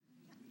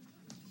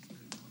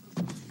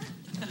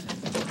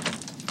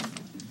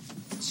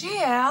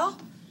Gee, Al,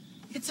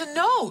 it's a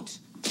note.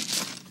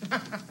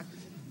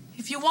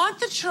 If you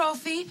want the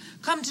trophy,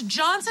 come to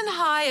Johnson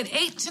High at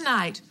 8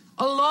 tonight,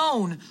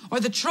 alone, or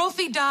the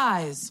trophy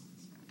dies.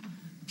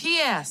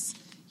 P.S.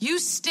 You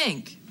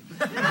stink.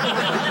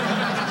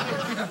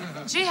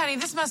 Gee, honey,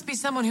 this must be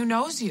someone who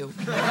knows you.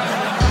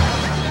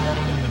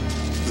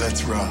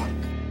 Let's rock.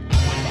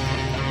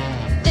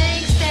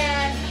 Thanks,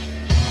 Dad.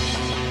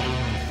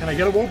 Can I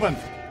get a whooping?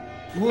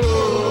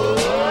 Whoa,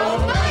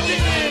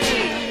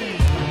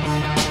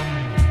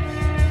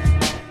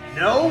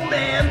 No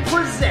Man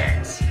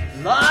presents,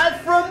 live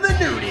from the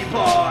nudie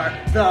bar,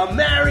 the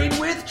Married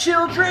with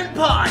Children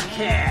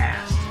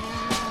podcast.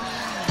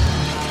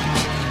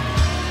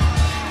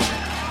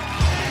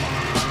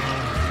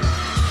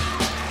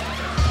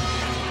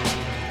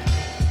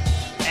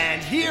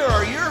 And here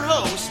are your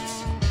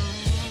hosts,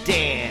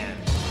 Dan,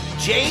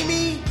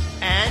 Jamie,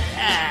 and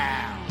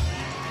Al.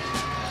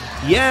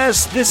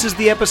 Yes, this is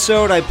the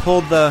episode I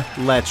pulled the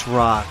Let's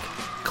Rock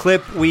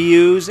clip we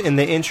use in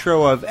the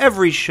intro of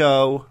every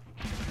show.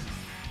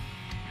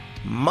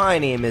 My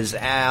name is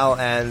Al,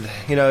 and,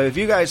 if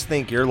you guys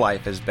think your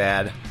life is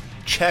bad,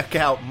 check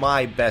out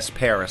my best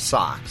pair of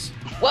socks.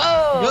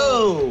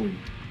 Whoa!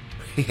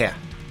 Yeah,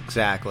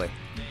 exactly.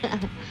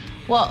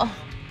 Well,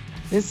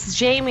 this is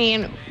Jamie,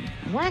 and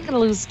we're not going to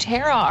lose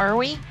Tara, are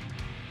we?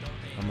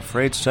 I'm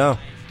afraid so.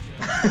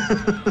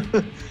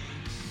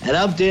 And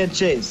I'm Dan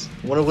Chase.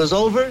 When it was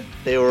over,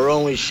 they were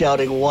only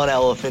shouting one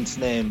elephant's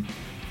name.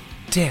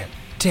 Dan.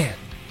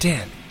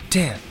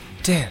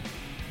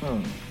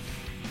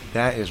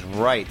 That is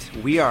right.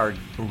 We are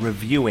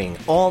reviewing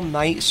All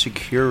Night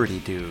Security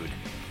Dude,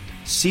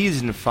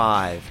 Season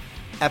 5,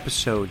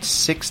 Episode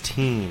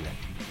 16.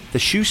 The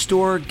shoe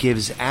store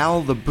gives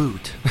Al the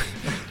boot,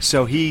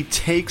 so he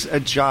takes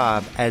a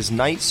job as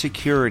night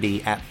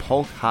security at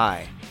Polk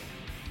High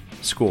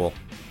School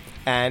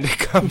and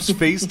comes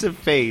face to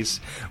face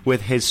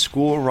with his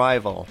school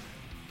rival,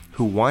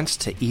 who wants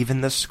to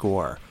even the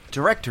score.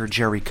 Director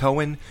Jerry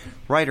Cohen,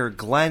 writer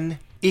Glenn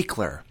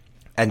Eichler,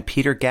 and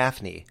Peter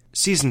Gaffney.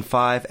 Season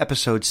 5,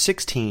 Episode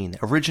 16,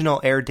 original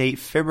air date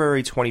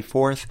February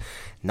 24th,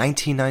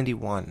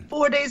 1991.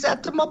 4 days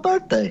after my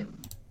birthday.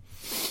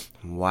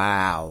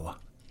 Wow.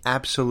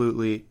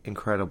 Absolutely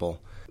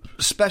incredible.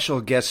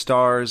 Special guest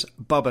stars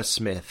Bubba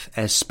Smith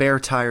as Spare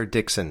Tire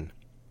Dixon.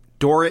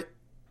 Dorrit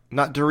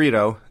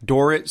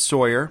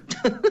Sawyer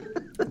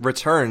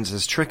returns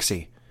as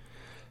Trixie.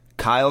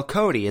 Kyle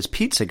Cody as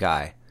Pizza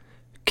Guy.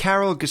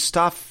 Carol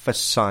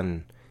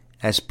Gustafsson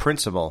as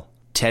Principal.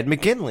 Ted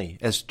McGinley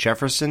as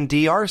Jefferson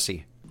D.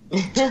 Arcee.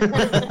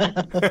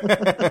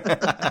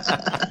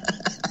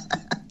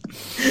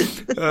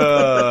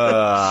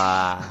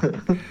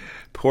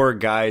 Poor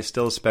guy,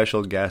 still a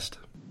special guest.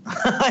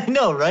 I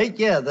know, right?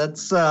 Yeah,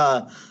 that's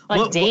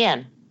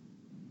Dan.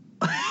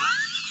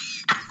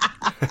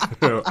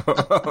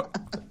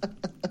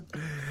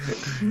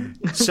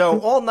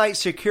 So, All Night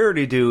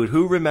Security Dude,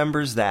 who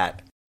remembers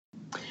that?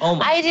 Oh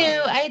my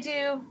I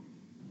do.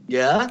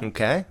 Yeah?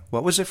 Okay.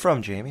 What was it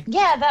from, Jamie?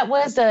 Yeah, that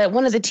was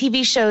one of the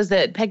TV shows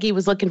that Peggy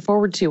was looking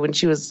forward to when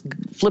she was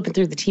flipping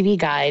through the TV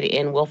guide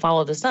in We'll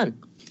Follow the Sun.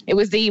 It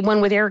was the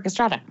one with Eric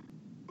Estrada.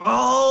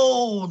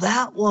 Oh,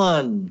 that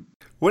one.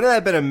 Wouldn't that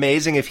have been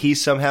amazing if he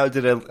somehow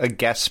did a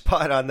guest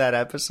spot on that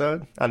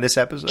episode, on this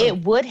episode?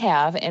 It would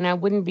have, and I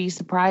wouldn't be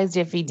surprised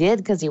if he did,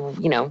 because he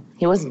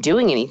wasn't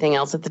doing anything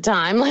else at the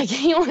time. Like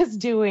he was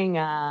doing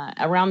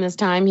around this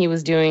time, he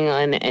was doing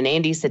an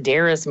Andy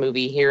Sedaris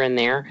movie here and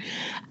there.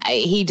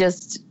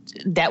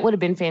 That would have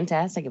been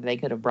fantastic if they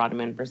could have brought him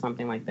in for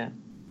something like that.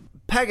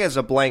 Peg has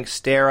a blank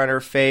stare on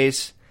her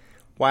face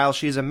while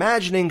she's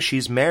imagining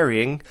she's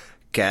marrying,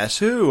 guess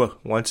who?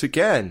 Once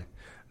again,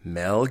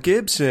 Mel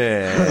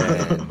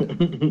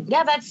Gibson.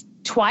 Yeah, that's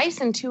twice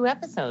in 2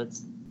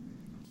 episodes.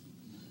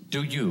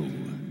 Do you,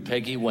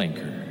 Peggy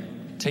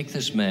Wanker, take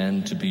this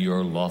man to be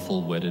your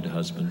lawful wedded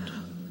husband?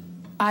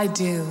 I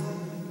do.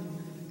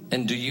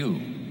 And do you,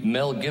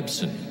 Mel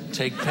Gibson,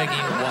 take Peggy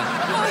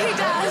Wanker? Oh, he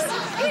does.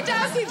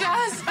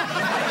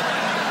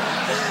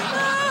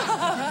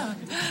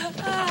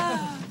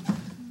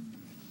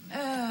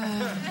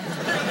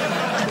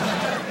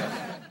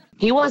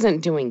 He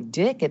wasn't doing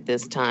dick at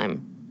this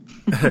time.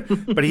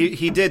 But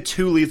he did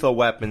 2 Lethal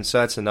Weapons,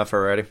 so that's enough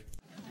already.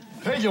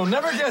 Hey, you'll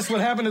never guess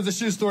what happened at the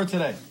shoe store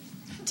today.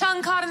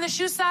 Tongue caught in the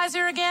shoe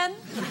sizer again?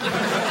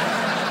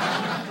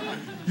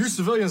 You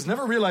civilians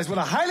never realize what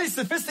a highly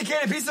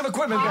sophisticated piece of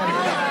equipment that is.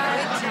 All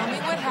right, tell me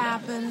what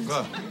happened.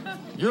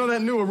 You know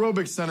that new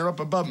aerobics center up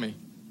above me?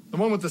 The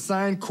one with the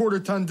sign,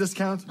 quarter-ton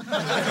discount?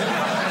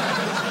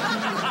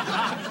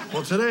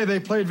 Well, today they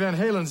played Van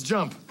Halen's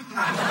Jump.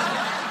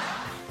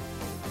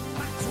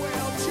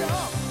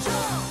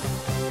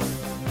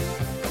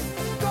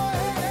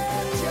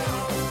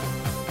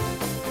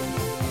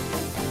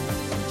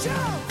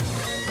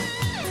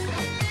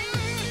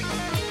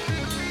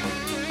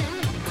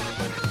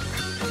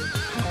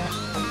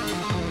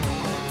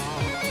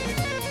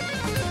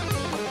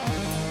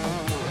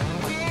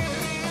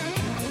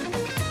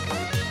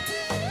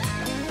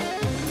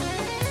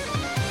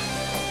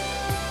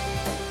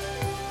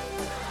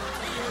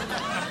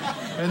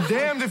 And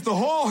damned if the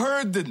whole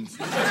herd didn't. It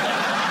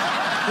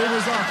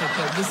was awful,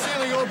 Peg. The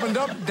ceiling opened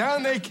up,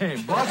 down they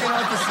came, blocking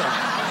out the sun.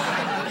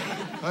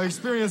 I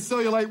experienced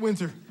cellulite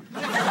winter.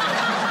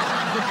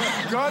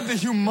 God, the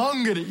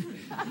humongity.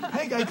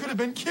 Peg, I could have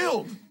been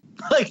killed.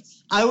 Like,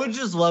 I would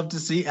just love to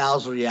see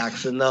Al's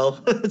reaction, though,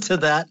 to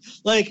that.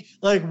 Like,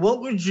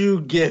 what would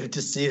you give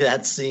to see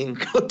that scene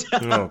go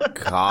down? Oh,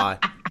 God.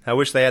 I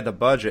wish they had the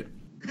budget.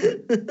 Well,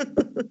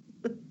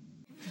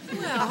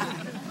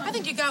 I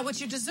think you got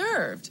what you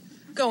deserved.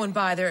 Going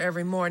by there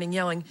every morning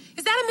yelling,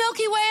 "Is that a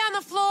Milky Way on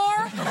the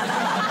floor?" Hey,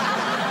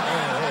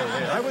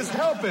 I was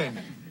helping.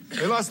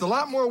 They lost a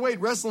lot more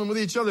weight wrestling with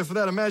each other for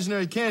that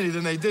imaginary candy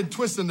than they did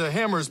twisting the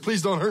hammers,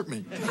 "Please don't hurt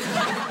me."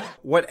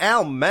 What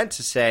Al meant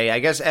to say, I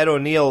guess Ed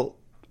O'Neill,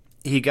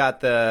 he got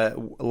the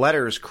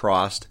letters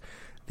crossed.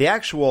 The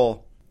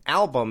actual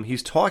album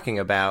he's talking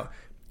about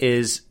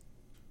is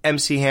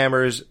MC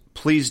Hammer's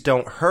Please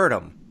Don't Hurt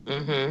 'Em.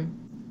 Mm-hmm.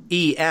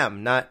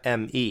 E-M, not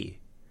M-E.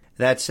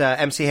 That's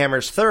MC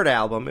Hammer's third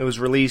album. It was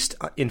released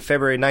in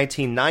February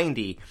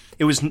 1990.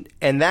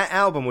 And that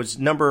album was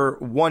number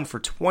 1 for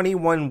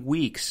 21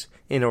 weeks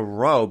in a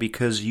row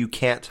because You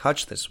Can't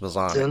Touch This was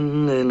on it.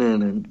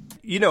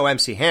 You know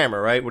MC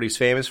Hammer, right? What he's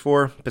famous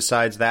for?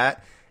 Besides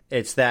that,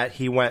 it's that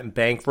he went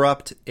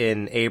bankrupt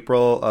in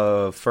April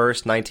of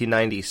 1st,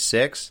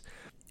 1996.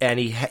 And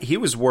he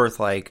was worth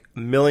like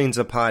millions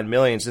upon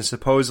millions. And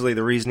supposedly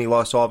the reason he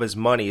lost all of his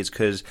money is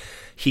because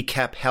he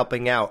kept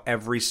helping out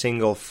every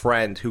single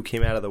friend who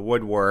came out of the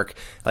woodwork.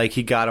 Like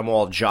he got them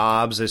all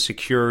jobs as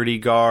security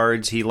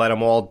guards. He let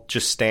them all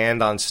just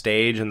stand on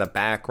stage in the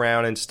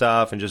background and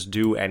stuff and just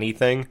do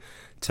anything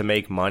to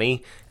make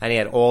money. And he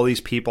had all these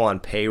people on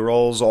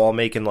payrolls all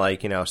making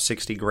like,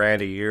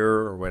 $60,000 a year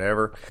or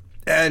whatever.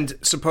 And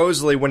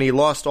supposedly when he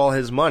lost all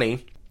his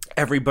money,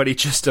 everybody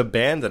just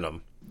abandoned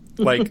him.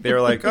 Like, they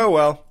were like, oh,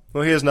 well,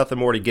 he has nothing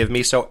more to give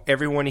me. So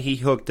everyone he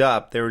hooked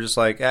up, they were just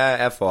like,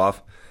 F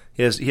off.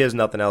 He has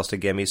nothing else to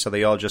give me. So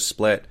they all just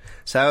split.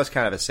 So that was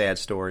kind of a sad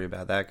story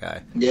about that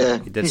guy. Yeah.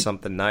 He did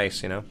something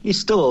nice, He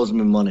still owes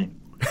me money.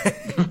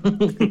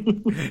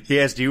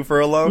 He asked you for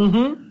a loan?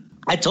 Mm-hmm.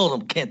 I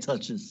told him, can't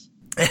touch this.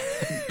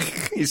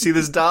 You see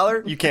this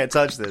dollar? You can't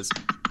touch this.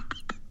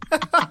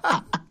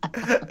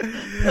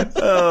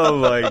 Oh,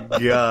 my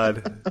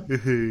God.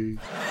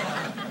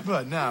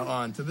 But now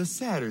on to the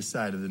sadder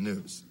side of the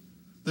news.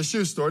 The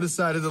shoe store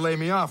decided to lay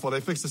me off while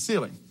they fix the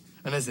ceiling.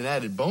 And as an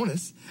added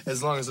bonus,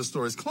 as long as the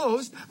store is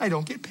closed, I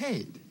don't get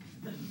paid.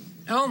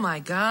 Oh, my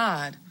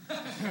God.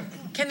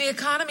 Can the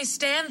economy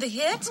stand the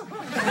hit?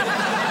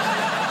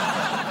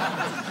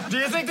 Do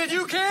you think that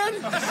you can?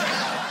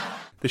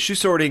 The shoe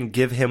store didn't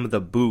give him the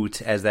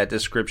boot, as that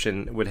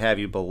description would have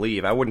you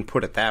believe. I wouldn't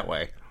put it that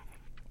way.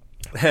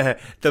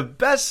 The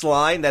best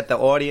line that the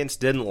audience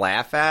didn't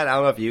laugh at, I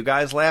don't know if you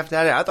guys laughed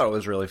at it, I thought it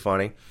was really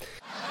funny.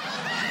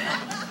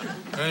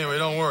 Anyway,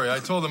 don't worry. I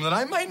told them that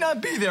I might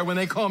not be there when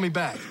they call me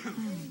back.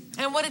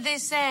 And what did they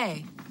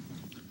say?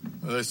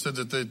 Well, they said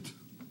that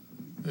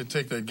they'd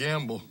take that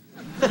gamble.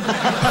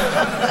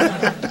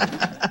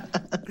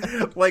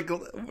 Like,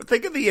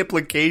 think of the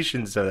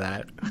implications of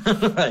that.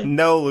 Right.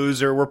 No,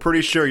 loser, we're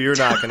pretty sure you're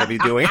not going to be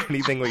doing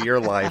anything with your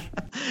life.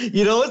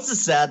 You know what's the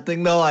sad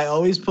thing, though? I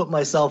always put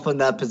myself in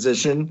that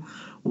position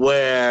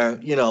where,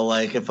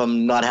 like if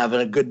I'm not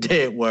having a good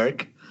day at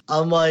work,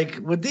 I'm like,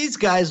 would these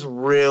guys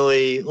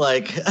really,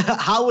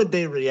 how would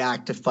they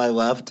react if I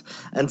left?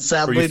 And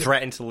sadly, were you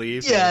threatened to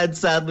leave? Yeah, and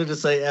sadly to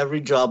say,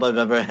 every job I've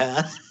ever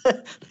had,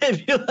 they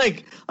feel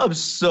like I'm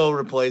so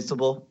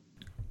replaceable.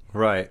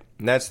 Right.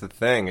 And that's the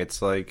thing.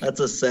 It's like... That's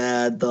a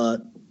sad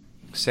thought.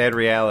 Sad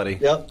reality.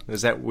 Yep.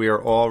 Is that we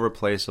are all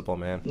replaceable,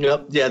 man.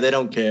 Yep. Yeah, they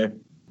don't care.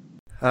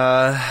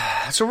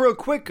 So real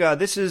quick,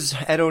 this is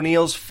Ed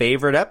O'Neill's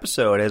favorite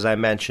episode, as I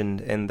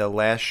mentioned in the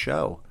last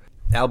show.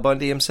 Al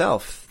Bundy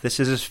himself. This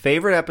is his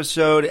favorite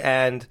episode,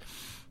 and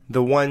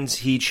the ones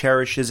he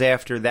cherishes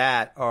after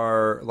that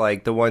are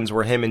like the ones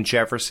where him and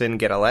Jefferson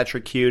get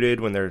electrocuted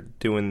when they're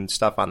doing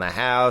stuff on the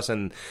house,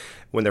 and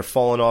when they're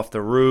falling off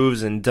the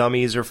roofs and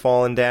dummies are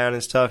falling down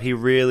and stuff. He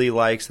really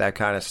likes that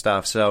kind of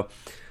stuff. So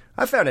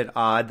I found it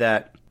odd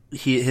that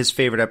his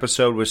favorite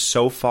episode was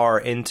so far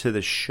into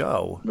the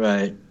show.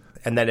 Right.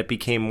 And then it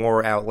became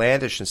more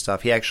outlandish and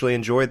stuff. He actually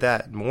enjoyed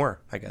that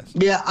more, I guess.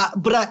 Yeah,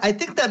 but I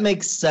think that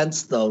makes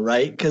sense, though,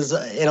 right? Because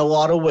in a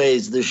lot of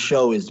ways, this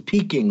show is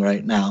peaking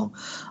right now.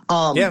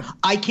 Yeah.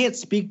 I can't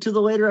speak to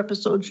the later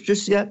episodes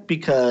just yet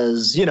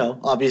because,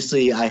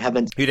 obviously I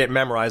haven't... You didn't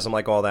memorize them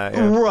like all that,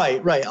 yeah.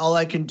 Right. All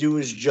I can do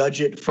is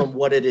judge it from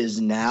what it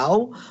is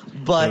now.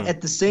 But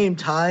at the same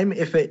time,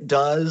 if it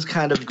does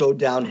kind of go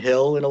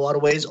downhill in a lot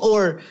of ways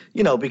or,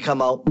 become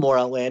more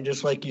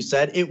outlandish, like you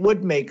said, it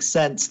would make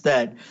sense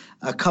that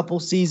a couple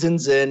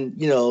seasons in,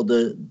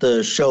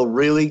 the show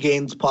really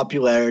gains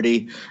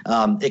popularity.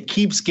 It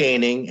keeps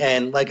gaining.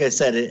 And like I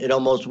said, it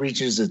almost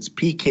reaches its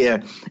peak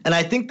here. And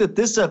I think that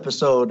this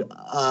episode,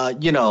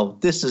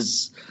 this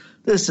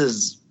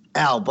is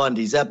Al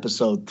Bundy's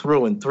episode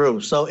through and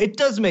through. So it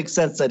does make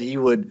sense that he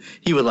would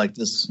like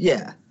this.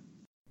 Yeah.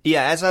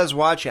 Yeah, as I was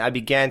watching, I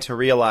began to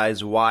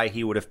realize why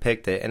he would have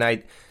picked it, and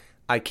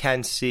I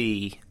can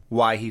see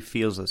why he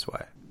feels this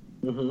way.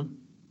 Mm-hmm.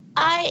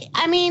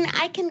 I mean,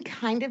 I can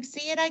kind of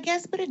see it, I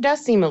guess, but it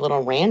does seem a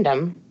little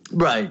random.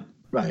 Right.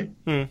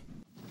 Oh,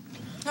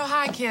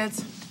 hi,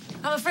 kids.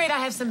 I'm afraid I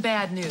have some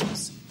bad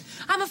news.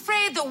 I'm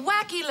afraid the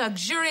wacky,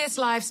 luxurious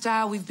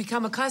lifestyle we've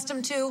become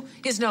accustomed to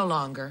is no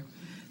longer.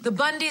 The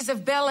Bundys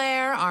of Bel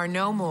Air are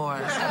no more.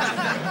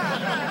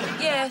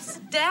 Yes,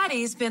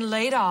 Daddy's been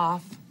laid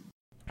off.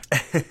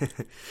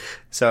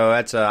 So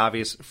that's an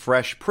obvious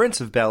Fresh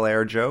Prince of Bel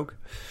Air joke.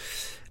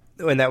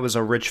 And that was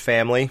a rich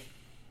family.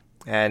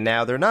 And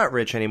now they're not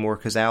rich anymore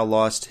because Al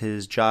lost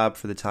his job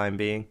for the time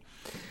being.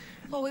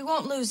 Well, we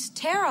won't lose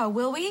Tara,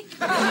 will we?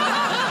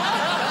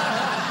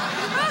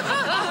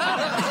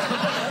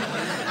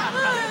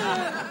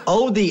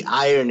 Oh, the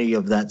irony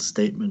of that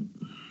statement.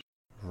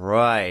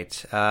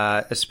 Right.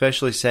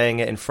 Especially saying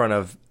it in front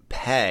of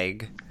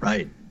Peg.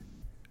 Right.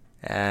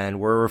 And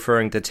we're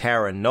referring to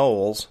Tara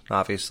Knowles,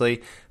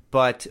 obviously.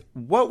 But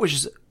what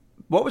was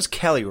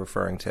Kelly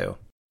referring to?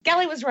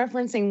 Kelly was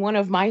referencing one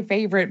of my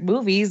favorite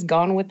movies,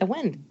 Gone with the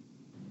Wind.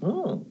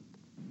 Oh,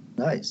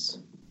 nice.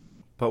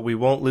 But we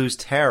won't lose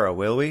Tara,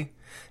 will we?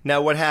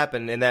 Now, what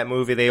happened in that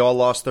movie? They all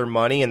lost their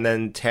money, and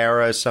then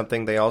Tara is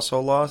something they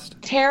also lost?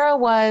 Tara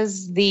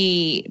was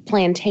the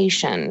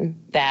plantation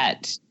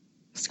that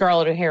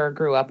Scarlett O'Hara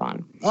grew up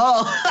on.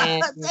 Oh,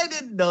 And I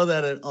didn't know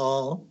that at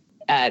all.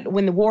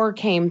 when the war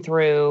came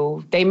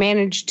through, they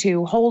managed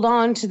to hold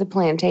on to the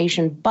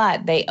plantation,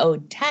 but they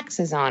owed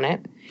taxes on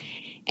it.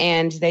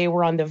 And they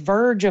were on the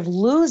verge of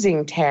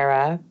losing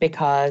Tara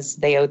because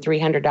they owed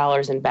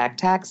 $300 in back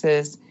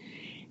taxes.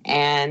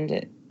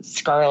 And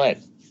Scarlett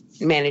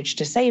managed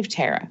to save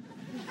Tara.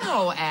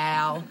 Oh,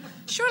 Al.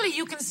 Surely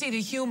you can see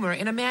the humor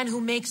in a man who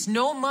makes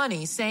no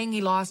money saying he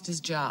lost his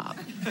job.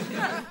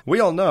 We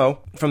all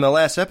know from the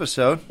last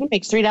episode. He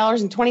makes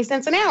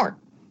 $3.20 an hour.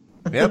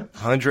 Yep,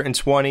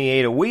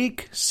 128 a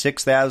week,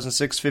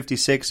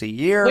 $6,656 a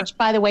year. Which,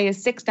 by the way,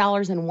 is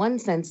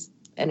 $6.01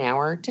 an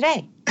hour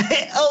today.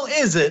 Oh,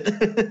 is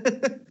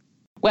it?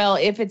 Well,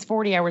 if it's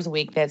 40 hours a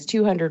week, that's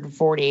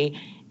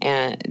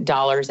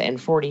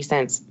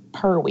 $240.40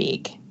 per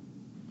week.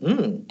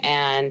 And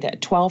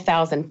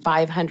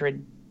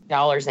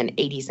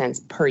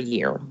 $12,500.80 per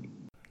year.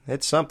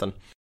 It's something.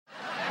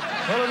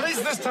 Well, at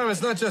least this time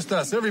it's not just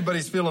us.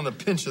 Everybody's feeling the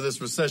pinch of this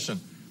recession.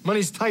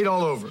 Money's tight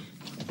all over.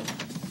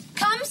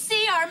 Come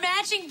see our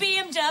matching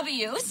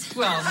BMWs.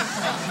 Well,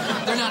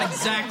 they're not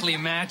exactly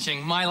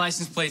matching. My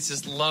license plate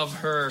says love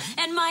her.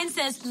 And mine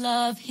says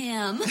love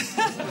him.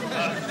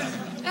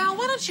 Al,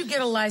 why don't you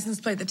get a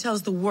license plate that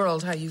tells the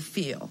world how you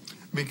feel?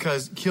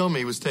 Because Kill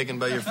Me was taken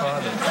by your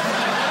father.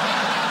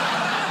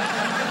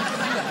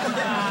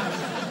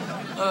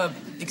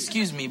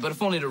 Excuse me, but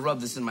if only to rub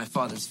this in my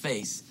father's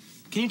face.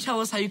 Can you tell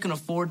us how you can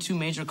afford two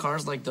major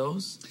cars like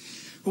those?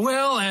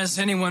 Well, as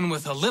anyone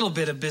with a little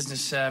bit of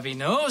business savvy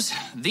knows,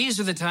 these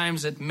are the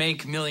times that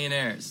make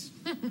millionaires.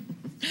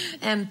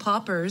 And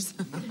paupers.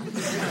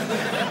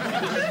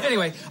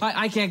 Anyway,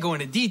 I can't go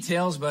into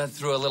details, but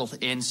through a little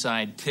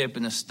inside tip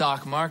in the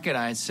stock market,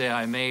 I'd say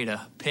I made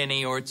a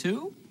penny or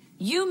two.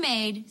 You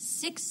made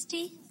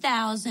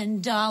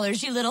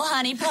 $60,000, you little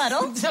honey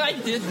puddle. I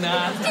did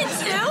not. Did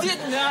you?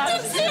 Did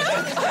not. Did you?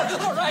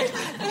 All right.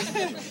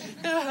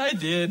 I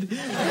did.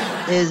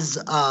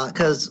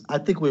 Because I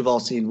think we've all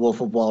seen Wolf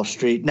of Wall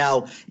Street.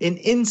 Now, an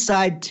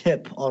inside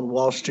tip on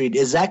Wall Street,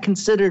 is that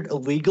considered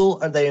illegal?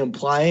 Are they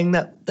implying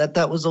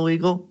that was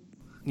illegal?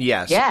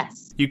 Yes.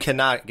 Yes. You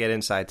cannot get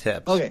inside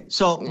tips. Okay,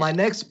 so my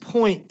next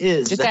point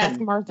is Just ask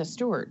Martha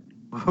Stewart.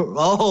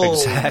 Oh,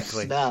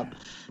 Exactly. snap.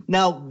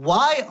 Now,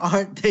 why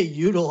aren't they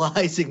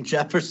utilizing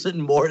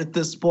Jefferson more at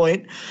this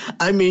point?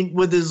 I mean,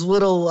 with his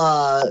little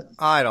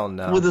I don't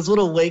know. with his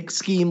little lake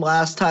scheme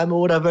last time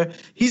or whatever,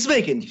 he's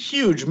making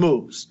huge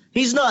moves.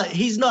 He's not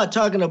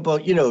talking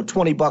about,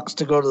 $20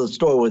 to go to the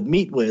store with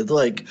meat with.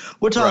 Like,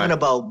 we're talking Right.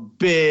 about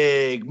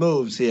big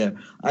moves here.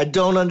 I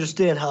don't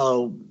understand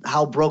how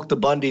broke the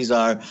Bundys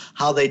are,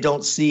 how they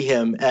don't see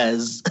him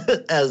as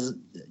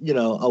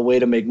a way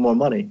to make more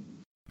money.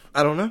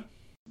 I don't know.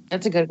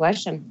 That's a good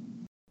question.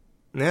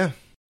 Yeah.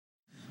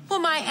 Well,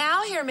 my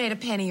Al here made a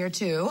penny or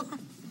two.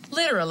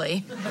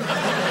 Literally.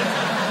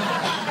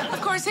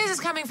 Of course, his is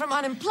coming from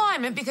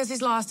unemployment because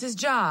he's lost his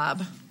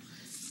job.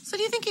 So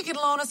do you think you could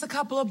loan us a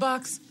couple of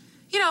bucks?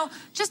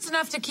 Just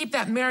enough to keep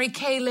that Mary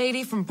Kay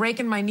lady from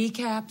breaking my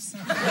kneecaps.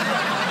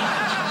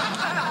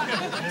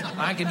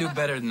 I can do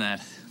better than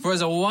that. For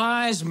as a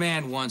wise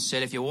man once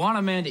said, if you want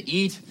a man to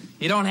eat,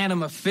 you don't hand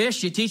him a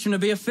fish, you teach him to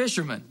be a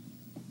fisherman.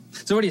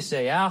 So what do you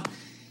say, Al?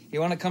 You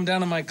want to come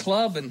down to my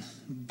club and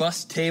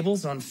bust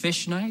tables on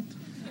fish night?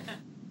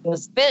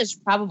 Those fish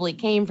probably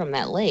came from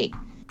that lake.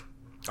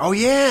 Oh,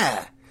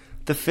 yeah.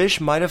 The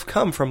fish might have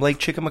come from Lake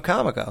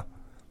Chickamauga.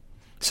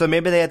 So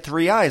maybe they had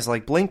three eyes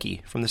like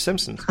Blinky from The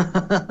Simpsons.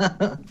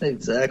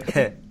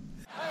 Exactly. I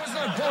was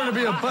not born to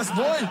be a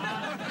busboy.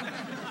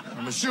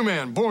 I'm a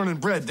shoeman, born and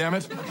bred, damn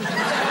it.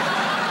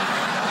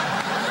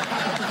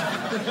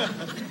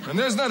 And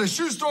there's not a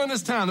shoe store in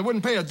this town that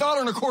wouldn't pay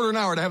 $1.25 an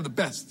hour to have the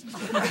best.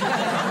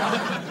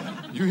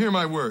 You hear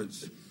my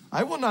words.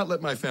 I will not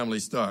let my family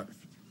starve.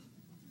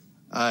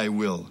 I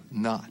will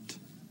not.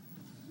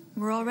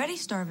 We're already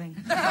starving.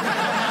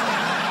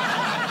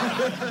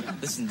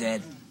 Listen,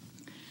 Dad.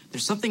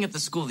 There's something at the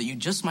school that you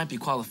just might be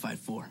qualified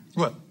for.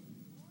 What?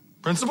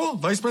 Principal?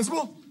 Vice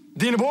principal?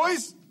 Dean of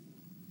boys?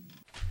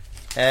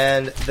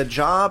 And the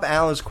job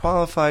Al is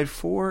qualified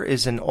for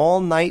is an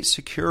all-night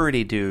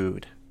security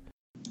dude.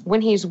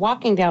 When he's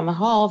walking down the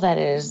hall, that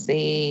is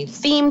the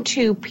theme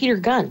to Peter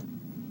Gunn.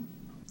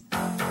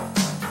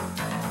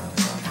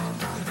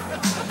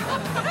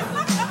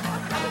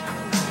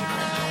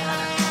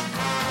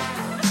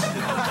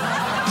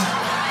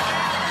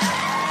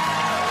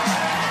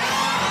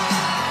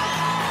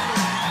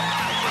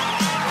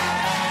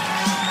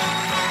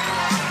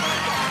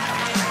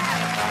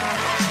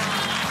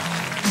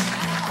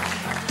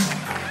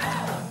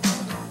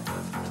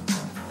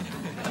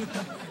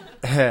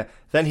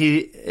 Then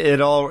it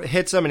all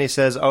hits him and he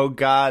says, "Oh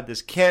God,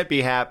 this can't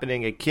be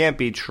happening. It can't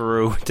be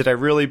true. Did I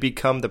really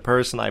become the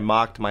person I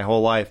mocked my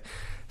whole life?"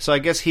 So I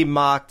guess he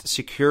mocked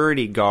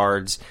security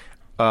guards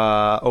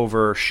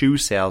over shoe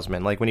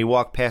salesmen. Like when he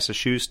walked past a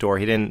shoe store,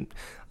 he didn't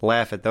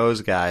laugh at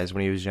those guys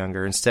when he was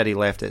younger. Instead, he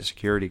laughed at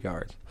security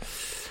guards.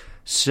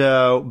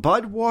 So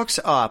Bud walks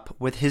up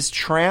with his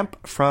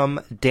tramp from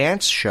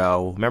Dance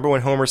Show. Remember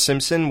when Homer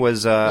Simpson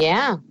was...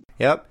 Yeah.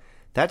 Yep.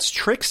 That's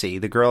Trixie,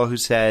 the girl who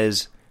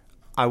says,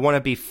 "I want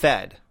to be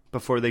fed,"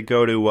 before they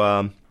go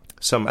to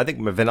some, I think,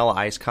 Vanilla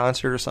Ice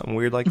concert or something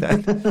weird like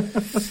that.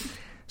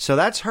 So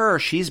that's her.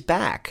 She's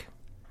back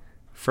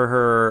for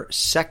her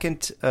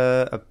second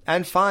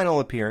and final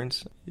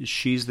appearance.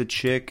 She's the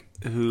chick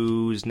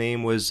whose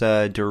name was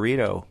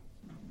Dorito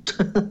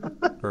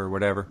or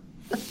whatever.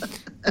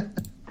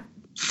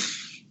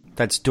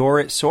 That's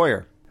Dorrit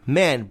Sawyer.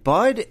 Man,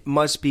 Bud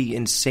must be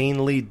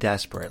insanely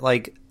desperate.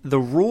 Like, the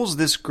rules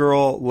this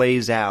girl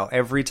lays out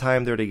every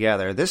time they're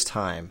together, this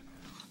time...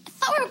 I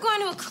thought we were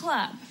going to a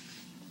club.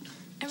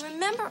 And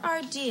remember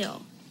our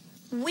deal.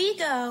 We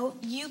go,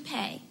 you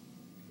pay.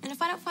 And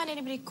if I don't find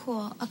anybody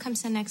cool, I'll come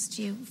sit next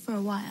to you for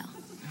a while.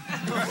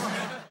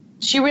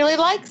 She really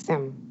likes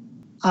him.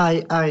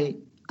 I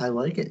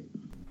like it.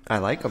 I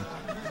like him.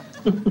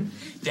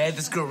 Dad,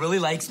 this girl really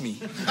likes me.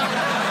 Can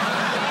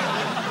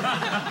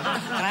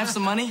I have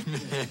some money?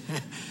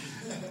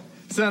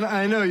 Son,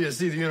 I know you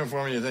see the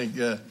uniform and you think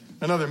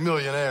another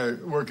millionaire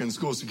working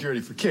school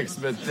security for kicks,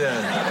 but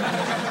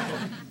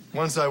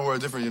once I wore a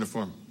different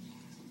uniform.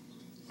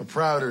 A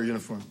prouder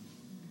uniform.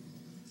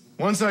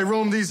 Once I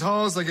roamed these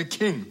halls like a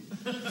king.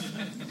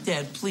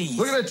 Dad, please.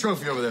 Look at that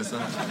trophy over there,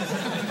 son.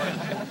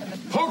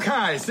 Polk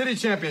High City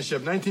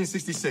Championship,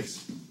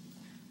 1966.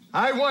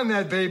 I won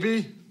that,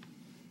 baby.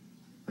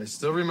 I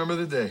still remember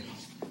the day.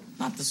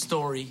 Not the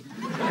story.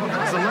 It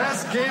was the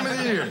last game of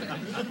the year.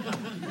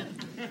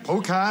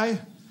 Polk High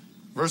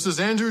versus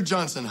Andrew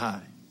Johnson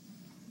High.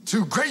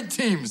 Two great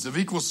teams of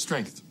equal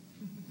strength.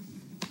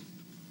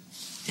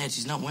 Dad,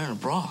 she's not wearing a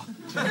bra.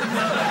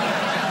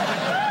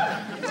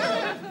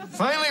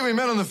 Finally, we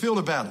met on the field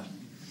of battle.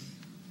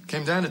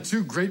 Came down to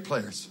two great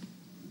players.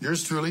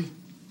 Yours truly,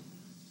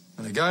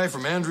 and a guy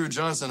from Andrew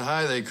Johnson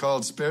High they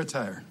called Spare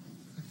Tire.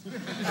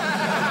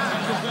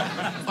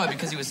 Why,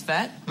 because he was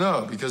fat?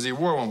 No, because he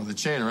wore one with a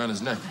chain around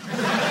his neck.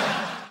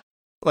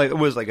 Like, it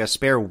was like a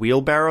spare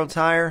wheelbarrow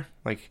tire?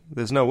 Like,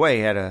 there's no way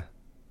he had a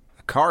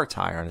car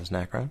tire on his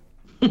neck, right?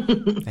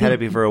 It had to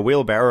be for a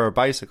wheelbarrow or a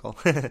bicycle.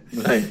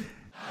 Right.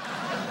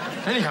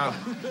 Anyhow,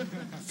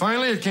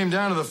 finally it came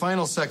down to the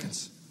final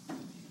seconds.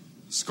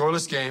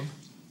 Scoreless game.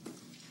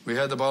 We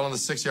had the ball on the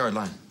 6-yard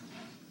line.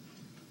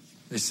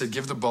 They said,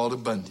 give the ball to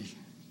Bundy.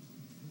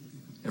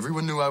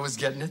 Everyone knew I was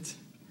getting it.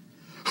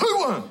 Who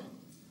won?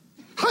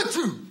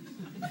 Hatu!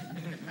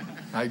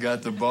 I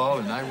got the ball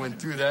and I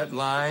went through that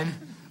line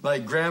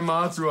like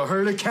grandma through a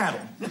herd of cattle.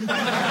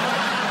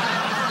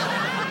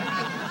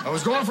 I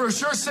was going for a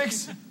sure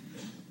 6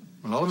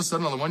 when all of a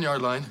sudden on the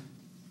 1-yard line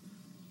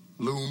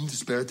loomed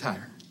Spare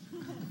Tire,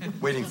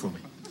 waiting for me.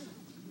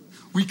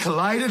 We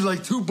collided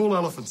like two bull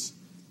elephants.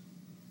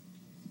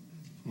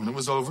 When it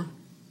was over,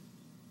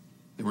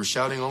 they were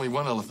shouting only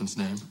one elephant's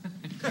name.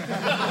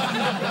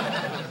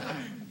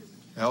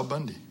 Al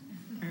Bundy.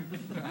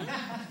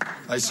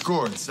 I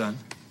scored, son.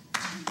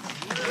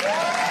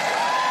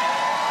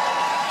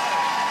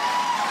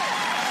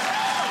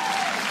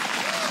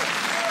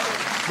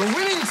 The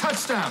winning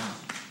touchdown.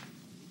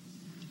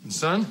 And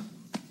son,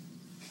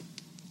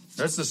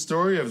 that's the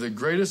story of the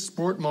greatest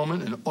sport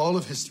moment in all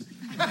of history.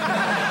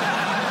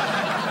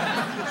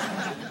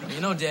 You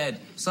know, Dad,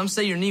 some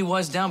say your knee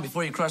was down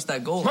before you crossed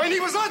that goal. My knee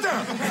was not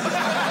down!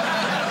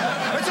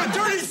 That's a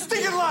dirty,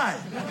 stinking lie!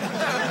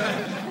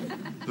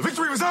 The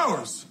victory was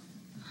ours.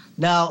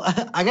 Now,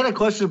 I got a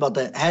question about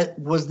that.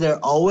 Was there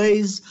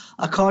always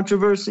a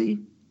controversy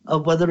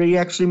of whether he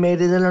actually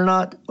made it in or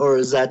not? Or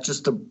is that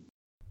just a...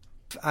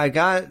 I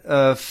got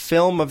a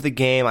film of the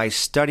game. I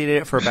studied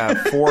it for about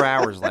 4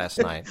 hours last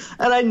night.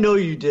 And I know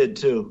you did,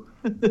 too.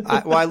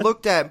 I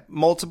looked at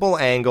multiple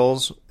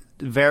angles,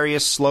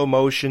 various slow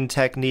motion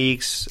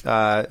techniques,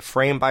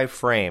 frame by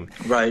frame.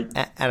 Right.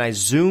 And I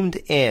zoomed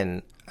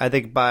in, I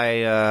think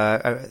by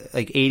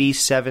like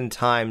 87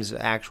 times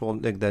actual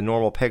the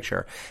normal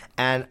picture.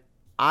 And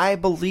I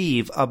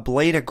believe a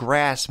blade of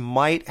grass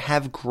might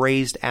have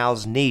grazed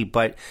Al's knee,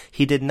 but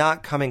he did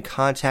not come in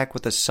contact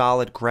with the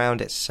solid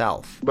ground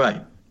itself.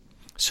 Right.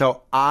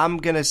 So I'm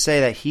going to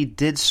say that he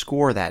did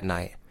score that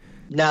night.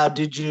 Now,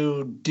 did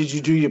you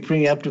do your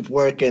preemptive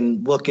work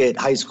and look at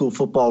high school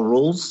football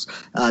rules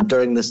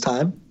during this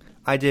time?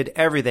 I did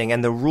everything,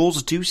 and the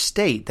rules do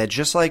state that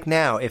just like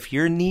now, if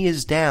your knee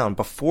is down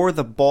before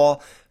the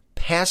ball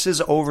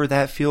passes over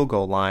that field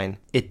goal line,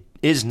 it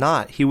is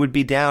not. He would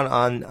be down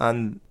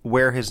on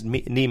where his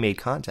knee made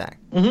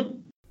contact. Mm-hmm.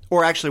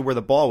 Or actually where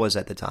the ball was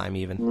at the time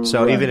even.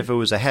 So even if it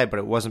was ahead but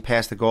it wasn't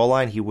past the goal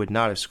line, he would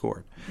not have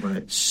scored.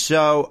 Right.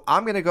 So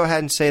I'm going to go ahead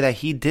and say that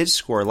he did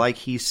score like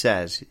he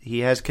says. He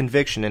has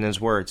conviction in his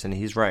words, and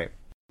he's right.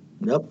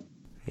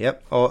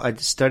 Yep. Oh, I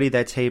studied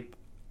that tape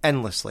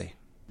endlessly.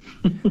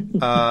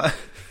 People are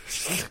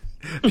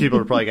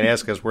probably going to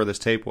ask us where this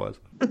tape was.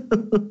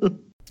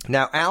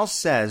 Now, Al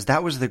says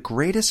that was the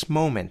greatest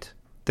moment,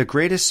 the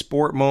greatest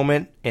sport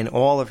moment in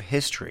all of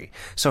history.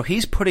 So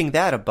he's putting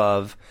that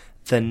above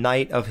the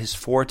night of his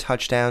 4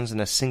 touchdowns in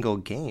a single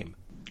game.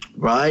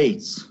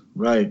 Right.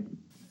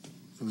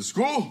 For the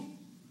school,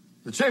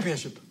 the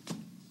championship.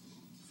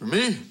 For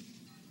me,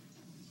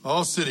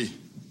 All City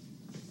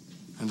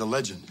and the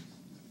legend.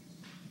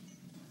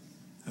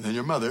 And then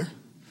your mother.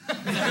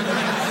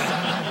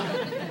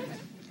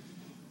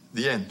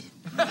 The end.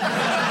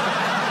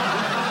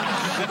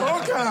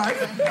 Oh, God.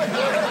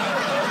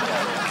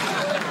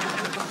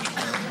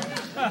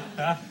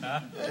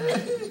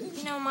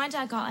 You know, my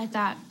dad got like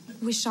that.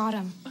 We shot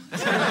him.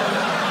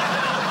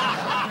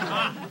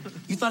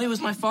 You thought he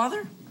was my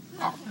father?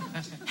 Oh,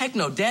 heck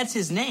no, Dad's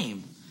his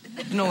name.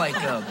 You know, like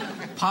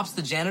Pop's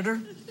the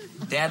janitor,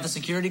 Dad the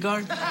security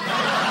guard.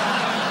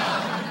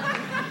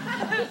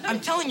 I'm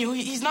telling you,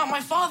 he's not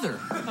my father.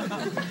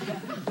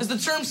 Does the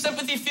term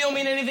sympathy feel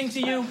mean anything to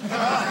you?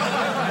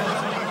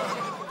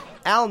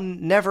 Al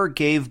never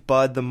gave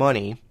Bud the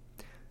money,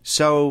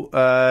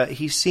 so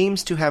he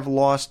seems to have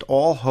lost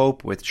all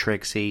hope with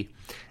Trixie,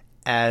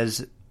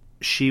 as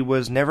she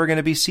was never going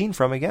to be seen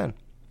from again.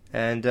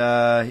 And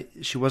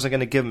she wasn't going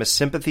to give him a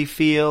sympathy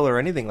feel or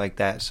anything like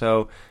that.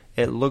 So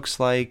it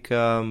looks like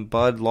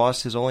Bud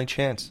lost his only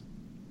chance.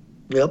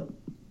 Yep.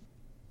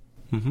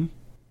 Mm-hmm.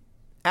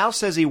 Al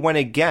says he went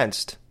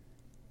against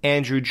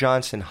Andrew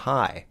Johnson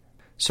High.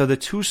 So the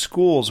 2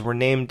 schools were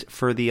named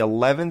for the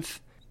 11th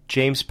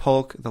James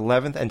Polk, the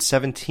 11th and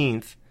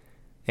 17th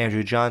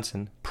Andrew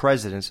Johnson,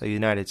 presidents of the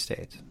United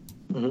States.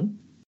 Mm-hmm.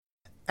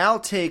 Al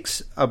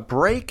takes a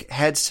break,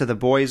 heads to the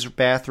boys'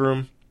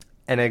 bathroom,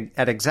 and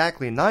at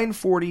exactly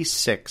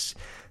 9:46,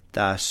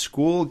 the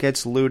school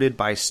gets looted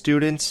by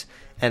students,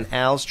 and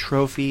Al's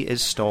trophy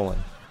is stolen.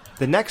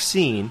 The next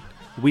scene,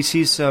 we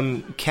see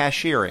some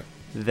cashiering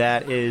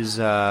that is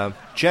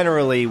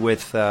generally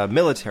with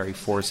military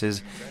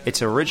forces.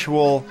 It's a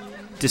ritual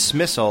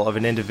dismissal of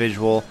an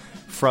individual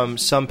from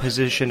some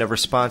position of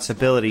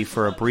responsibility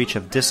for a breach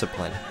of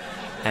discipline.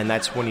 And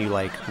that's when you,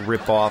 like,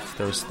 rip off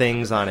those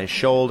things on his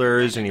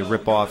shoulders, and you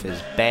rip off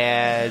his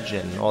badge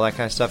and all that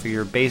kind of stuff.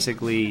 You're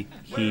basically,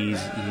 he's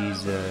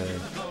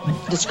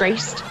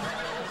disgraced.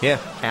 Yeah,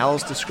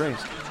 Al's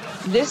disgraced.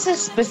 This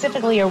is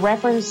specifically a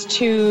reference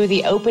to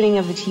the opening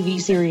of the TV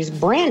series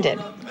Branded,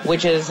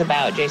 which is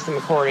about Jason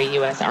McCourty,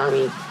 U.S.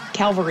 Army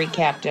cavalry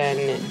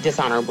captain,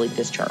 dishonorably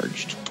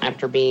discharged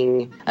after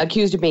being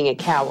accused of being a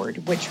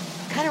coward, which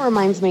kind of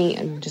reminds me,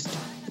 just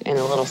in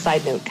a little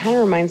side note, kind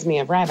of reminds me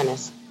of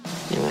Ravenous.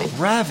 Anyway.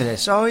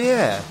 Ravenous, oh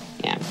yeah.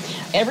 Yeah.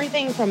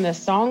 Everything from the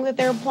song that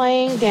they're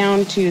playing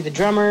down to the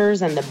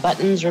drummers and the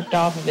buttons ripped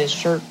off of his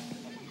shirt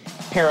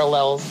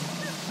parallels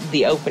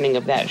the opening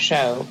of that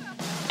show.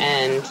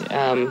 And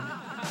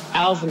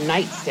Al's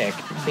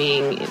nightstick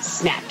being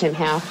snapped in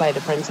half by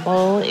the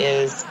principal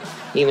is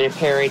even a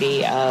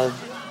parody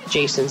of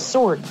Jason's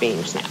sword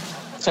being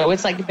snapped. So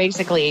it's like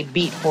basically a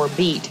beat for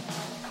beat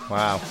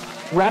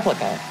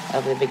replica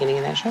of the beginning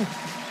of that show.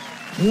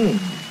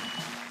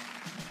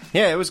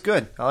 Yeah, it was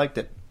good. I liked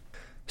it.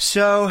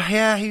 So,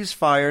 yeah, he's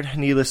fired,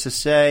 needless to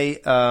say.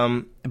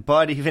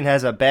 Bud even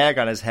has a bag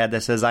on his head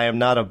that says, "I am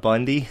not a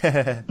Bundy."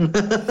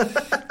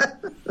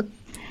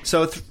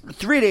 So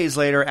 3 days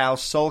later,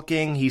 Al's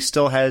sulking. He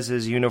still has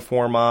his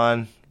uniform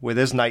on with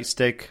his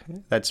nightstick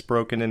that's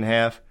broken in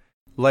half.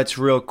 Let's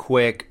real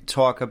quick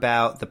talk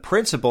about the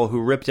principal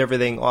who ripped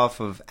everything off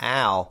of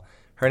Al.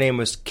 Her name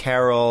was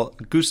Carol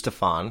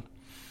Gustafson.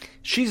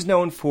 She's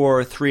known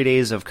for 3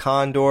 Days of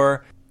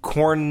Condor,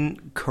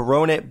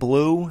 Coronet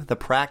Blue, The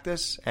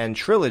Practice, and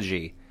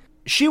Trilogy.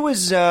 She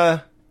was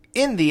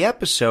in the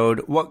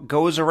episode What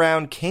Goes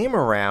Around Came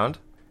Around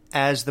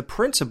as the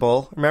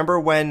principal. Remember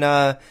when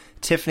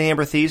Tiffany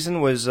Amber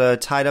Thiessen was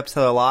tied up to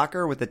the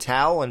locker with the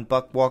towel and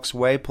Buck walks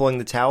away pulling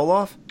the towel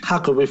off? How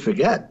could we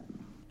forget?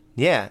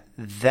 Yeah,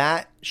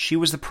 she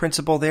was the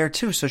principal there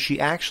too, so she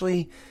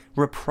actually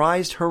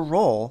reprised her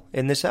role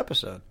in this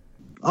episode.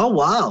 Oh,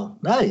 wow.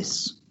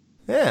 Nice.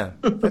 Yeah,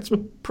 that's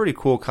pretty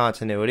cool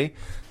continuity.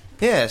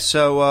 Yeah,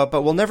 so,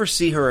 but we'll never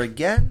see her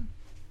again.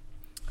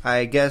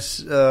 I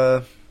guess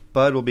Bud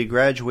will be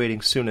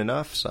graduating soon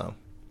enough, so.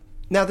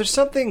 Now, there's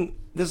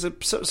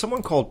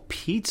someone called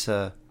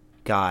Pizza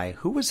Guy.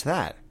 Who was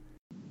that?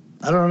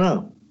 I don't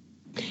know.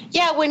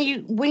 Yeah, when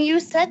you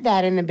said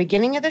that in the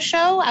beginning of the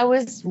show, I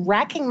was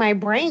racking my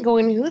brain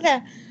going,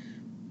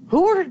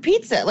 who ordered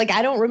pizza? Like,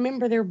 I don't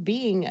remember there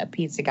being a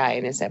pizza guy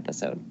in this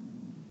episode.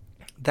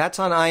 That's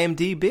on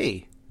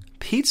IMDb.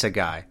 Pizza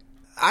Guy.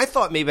 I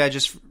thought maybe I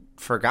just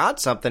forgot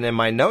something and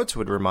my notes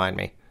would remind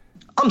me.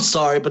 I'm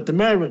sorry, but the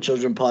Married with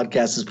Children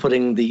podcast is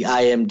putting the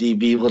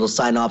IMDb little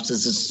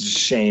synopsis to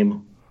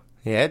shame.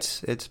 Yeah,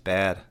 it's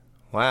bad.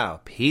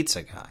 Wow,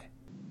 Pizza Guy.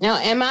 Now,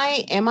 am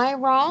I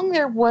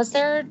wrong? Was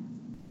there?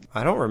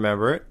 I don't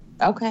remember it.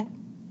 Okay.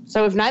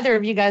 So if neither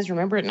of you guys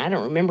remember it and I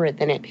don't remember it,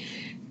 then it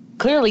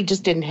clearly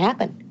just didn't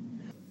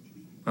happen.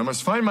 I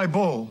must find my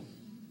bowl.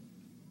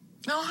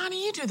 No,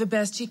 honey, you do the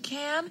best you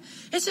can.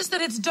 It's just that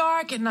it's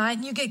dark at night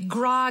and you get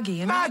groggy.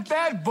 And Not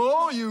that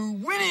bowl, you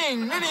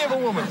winning ninny of a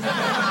woman.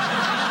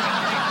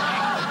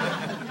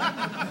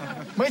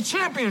 My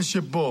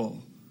championship bowl.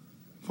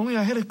 If only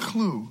I had a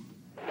clue.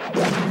 Get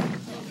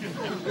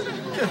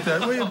that,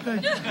 will you,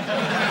 Peg?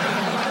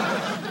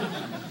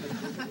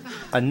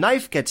 A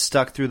knife gets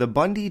stuck through the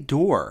Bundy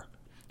door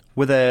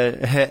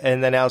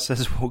and then Al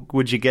says,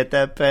 would you get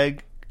that,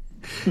 Peg?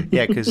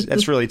 Yeah, because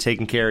that's really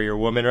taking care of your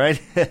woman,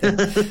 right?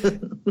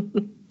 if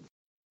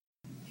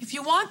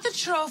you want the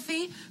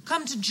trophy,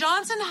 come to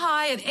Johnson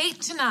High at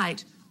 8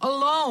 tonight,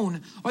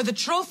 alone, or the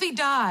trophy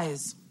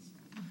dies.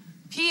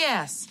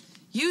 P.S.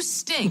 You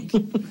stink.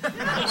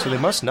 So they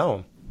must know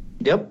him.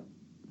 Yep.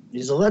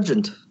 He's a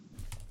legend.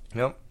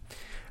 Yep.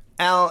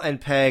 Al and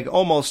Peg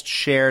almost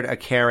shared a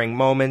caring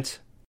moment.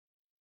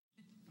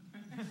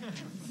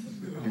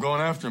 I'm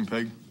going after him,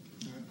 Peg.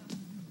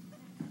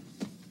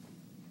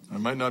 I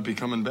might not be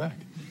coming back.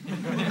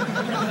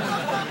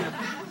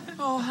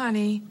 Oh,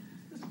 honey,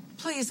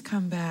 please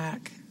come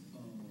back.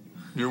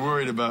 You're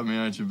worried about me,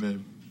 aren't you,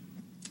 babe?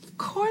 Of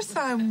course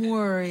I'm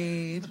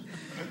worried.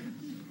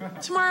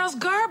 Tomorrow's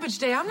garbage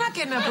day. I'm not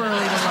getting up early to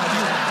watch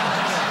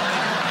that.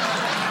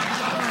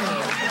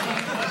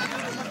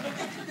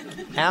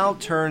 Al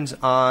turns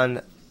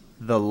on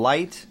the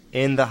light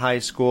in the high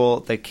school.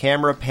 The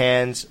camera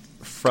pans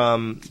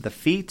from the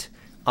feet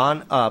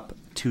on up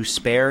to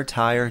Spare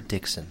Tire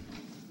Dixon.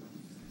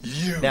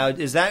 Now,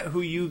 is that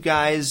who you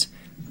guys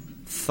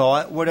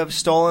thought would have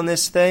stolen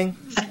this thing?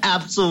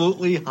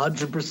 Absolutely,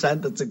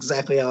 100%. That's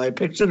exactly how I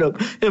pictured him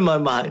in my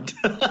mind.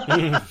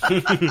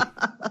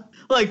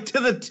 Like, to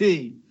the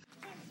T.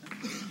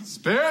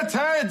 Spare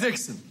Tire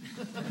Dixon.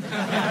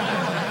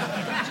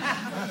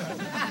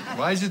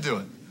 Why'd you do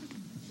it?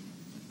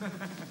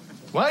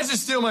 Why'd you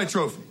steal my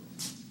trophy?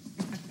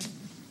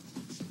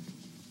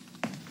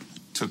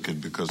 Took it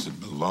because it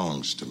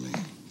belongs to me.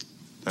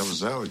 That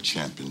was our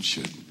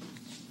championship.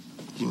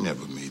 You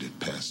never made it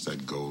past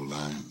that goal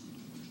line.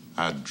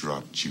 I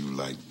dropped you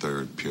like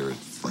third period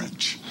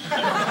French. Your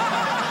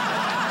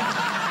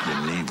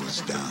knee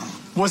was down.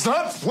 Was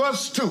not?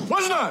 Was two.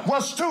 Was not?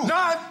 Was two.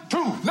 Not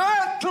two.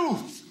 Not two.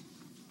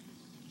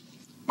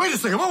 Wait a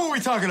second. What were we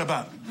talking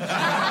about?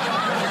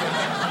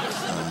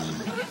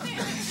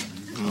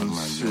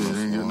 Shit,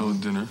 didn't get no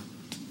dinner.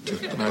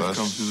 Knife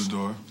come through the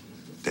door.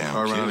 Damn,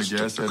 car ran out of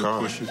gas, had to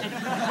push it.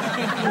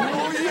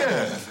 Oh,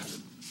 yeah.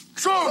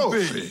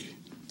 Trophy.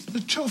 The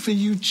trophy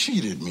you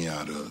cheated me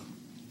out of.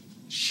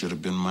 Should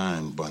have been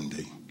mine,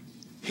 Bundy.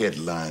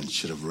 Headline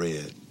should have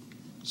read,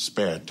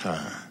 Spare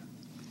Tire.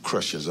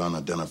 Crushes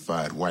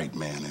unidentified white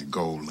man at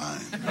goal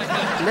line.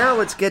 Now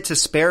let's get to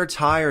Spare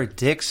Tire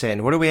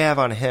Dixon. What do we have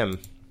on him?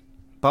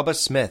 Bubba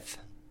Smith.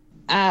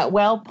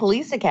 Well,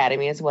 Police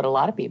Academy is what a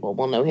lot of people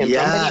will know him from.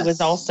 But he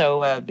was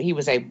also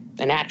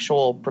an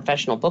actual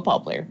professional football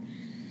player.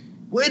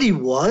 Wait, he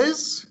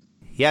was?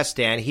 Yes,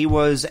 Dan. He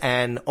was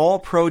an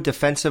all-pro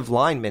defensive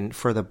lineman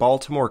for the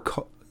Baltimore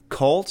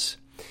Colts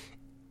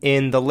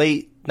in the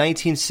late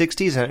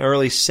 1960s and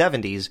early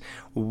 70s,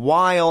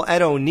 while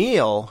Ed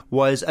O'Neill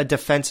was a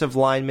defensive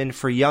lineman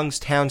for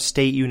Youngstown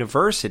State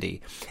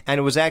University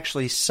and was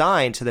actually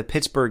signed to the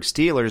Pittsburgh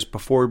Steelers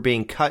before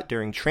being cut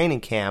during training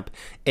camp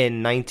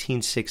in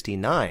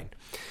 1969.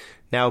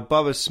 Now,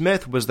 Bubba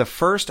Smith was the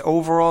first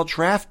overall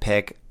draft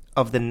pick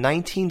of the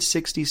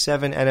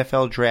 1967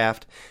 NFL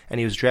draft, and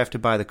he was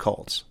drafted by the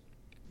Colts.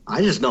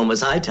 I just know him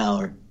as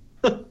Hightower.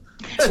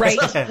 Right.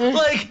 Did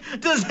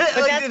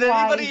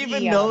anybody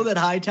even know that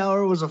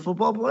Hightower was a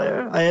football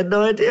player? I had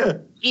no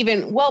idea.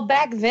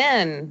 Back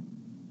then,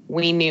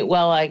 we knew,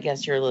 well, I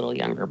guess you're a little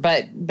younger,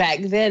 but back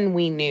then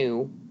we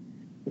knew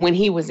when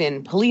he was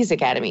in Police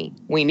Academy,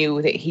 we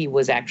knew that he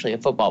was actually a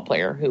football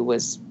player who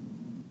was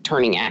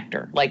turning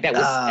actor. Like that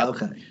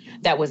was,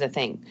 that was a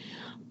thing.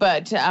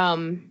 But,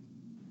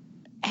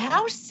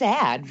 how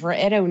sad for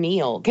Ed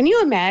O'Neill. Can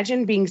you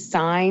imagine being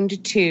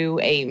signed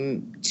to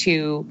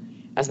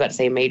I was about to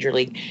say major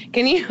league.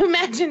 Can you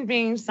imagine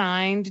being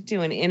signed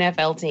to an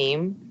NFL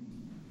team?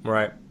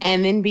 Right.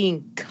 And then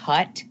being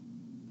cut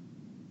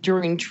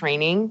during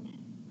training?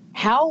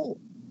 How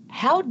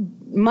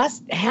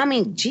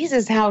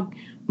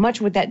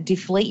much would that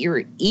deflate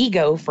your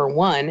ego, for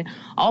one?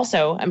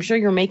 Also, I'm sure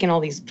you're making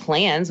all these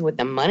plans with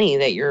the money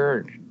that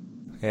you're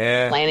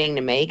planning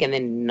to make and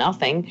then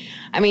nothing.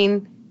 I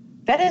mean,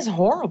 that is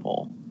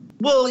horrible.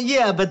 Well,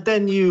 yeah, but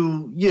then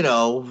you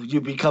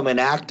become an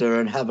actor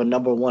and have a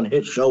 #1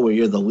 hit show where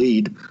you're the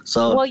lead.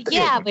 So well,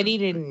 yeah, but he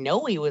didn't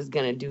know he was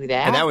going to do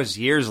that. And that was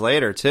years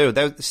later, too.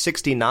 That was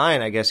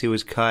 69, I guess he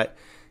was cut,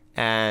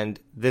 and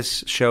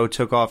this show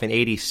took off in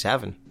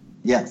 87.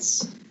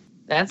 Yes.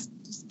 That's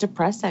just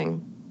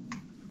depressing.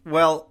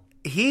 Well,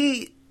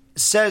 he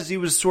says he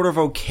was sort of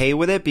okay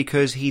with it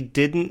because he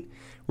didn't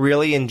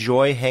really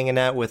enjoy hanging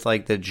out with,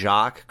 like, the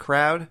jock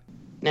crowd.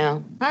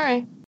 No. All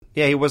right.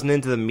 Yeah, he wasn't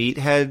into the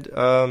meathead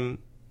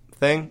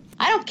thing.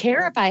 I don't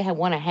care if I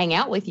want to hang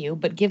out with you,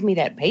 but give me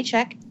that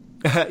paycheck.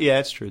 Yeah,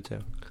 that's true, too.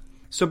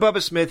 So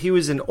Bubba Smith, he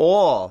was in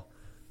all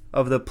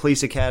of the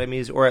police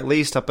academies, or at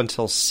least up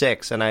until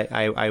 6, and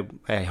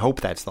I hope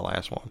that's the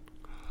last one.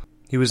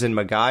 He was in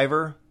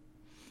MacGyver.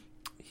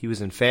 He was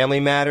in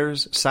Family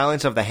Matters,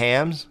 Silence of the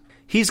Hams.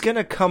 He's going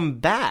to come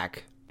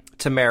back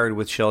to Married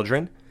with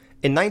Children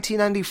in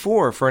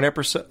 1994 for an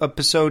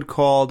episode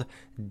called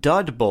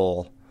Dud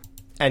Bowl.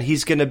 And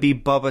he's going to be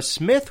Bubba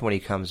Smith when he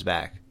comes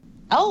back.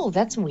 Oh,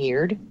 that's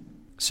weird.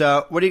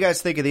 So, what do you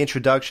guys think of the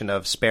introduction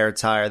of Spare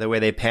Tire, the way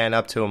they pan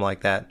up to him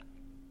like that?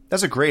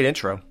 That's a great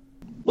intro.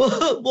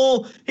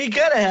 Well, he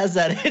kind of has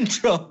that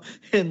intro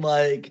in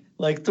like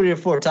 3 or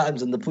 4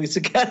 times in the Police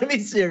Academy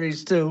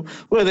series, too,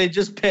 where they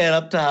just pan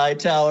up to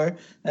Hightower,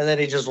 and then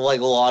he just,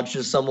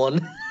 launches someone.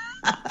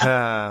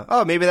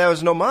 Maybe that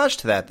was an homage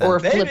to that, then.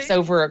 Or flips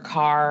over a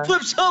car.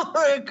 Flips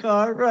over a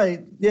car,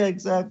 right. Yeah,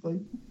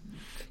 exactly.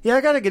 Yeah,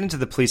 I got to get into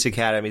the police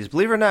academies.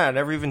 Believe it or not, I've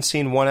never even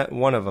seen one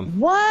of them.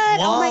 What?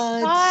 Oh,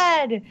 my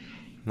God.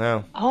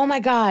 No. Oh,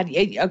 my God.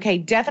 Okay,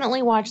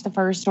 definitely watch the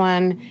first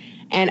one.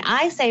 And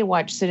I say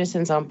watch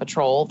Citizens on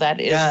Patrol. That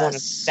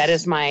is that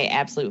is my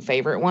absolute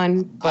favorite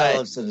one. But I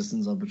love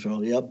Citizens on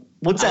Patrol, yep.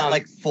 What's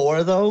that,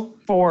 4, though?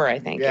 4, I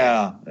think.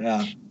 Yeah.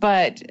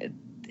 But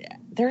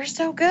they're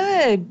so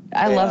good.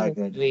 I love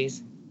the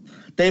movies.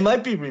 They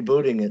might be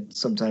rebooting it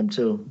sometime,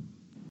 too.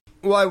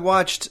 Well, I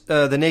watched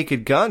The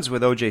Naked Guns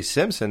with O.J.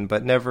 Simpson,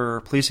 but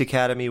never Police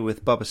Academy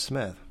with Bubba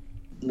Smith.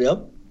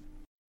 Yep.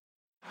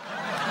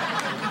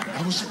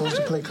 I was supposed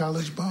to play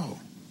college ball,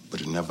 but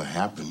it never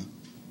happened.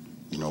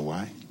 You know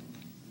why?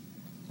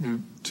 You're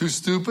too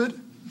stupid?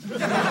 No.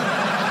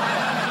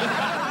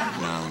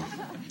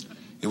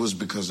 It was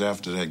because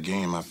after that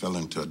game, I fell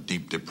into a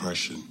deep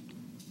depression.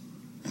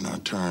 And I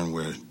turned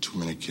where too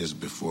many kids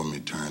before me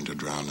turned to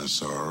drown their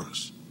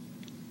sorrows.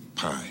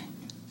 Pie.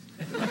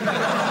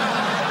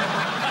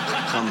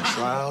 Come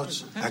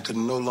trials, I could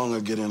no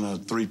longer get in a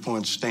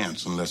 3-point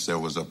stance unless there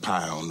was a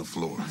pie on the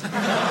floor.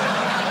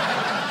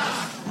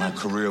 My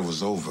career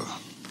was over.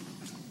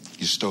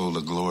 You stole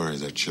the glory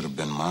that should have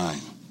been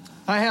mine.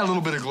 I had a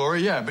little bit of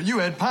glory, yeah, but you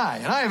had pie,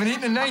 and I haven't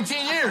eaten in 19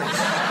 years.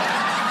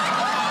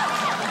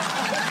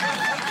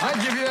 I'd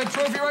give you that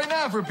trophy right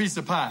now for a piece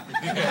of pie.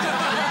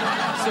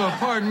 So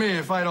pardon me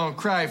if I don't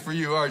cry for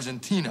you,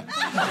 Argentina.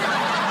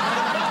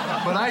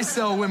 But I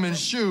sell women's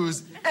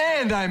shoes,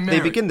 and I'm married.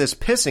 They begin this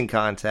pissing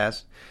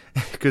contest,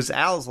 because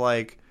Al's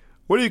like,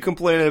 what are you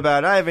complaining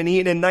about? I haven't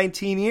eaten in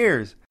 19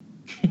 years.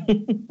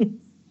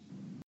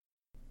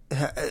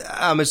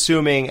 I'm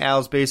assuming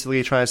Al's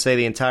basically trying to say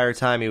the entire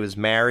time he was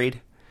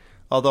married.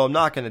 Although I'm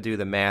not going to do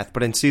the math,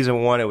 but in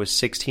season 1 it was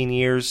 16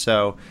 years,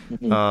 so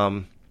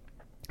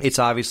it's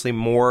obviously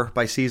more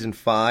by season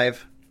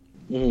 5.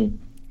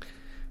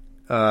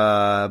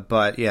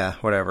 But yeah,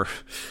 whatever.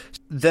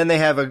 Then they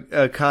have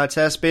a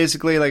contest,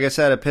 basically, like I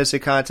said, a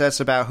pissing contest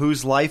about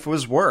whose life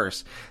was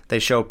worse. They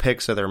show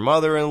pics of their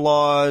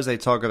mother-in-laws, they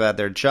talk about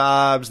their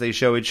jobs, they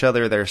show each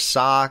other their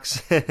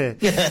socks,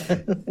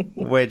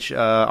 which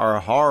are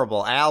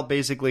horrible. Al,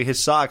 basically,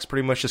 his socks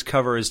pretty much just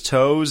cover his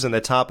toes and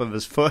the top of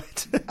his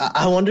foot.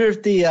 I wonder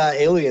if the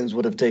aliens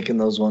would have taken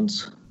those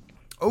ones.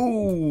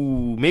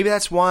 Oh, maybe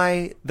that's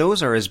why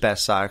those are his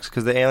best socks,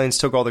 because the aliens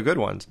took all the good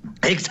ones.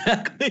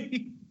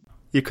 Exactly.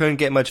 You couldn't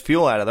get much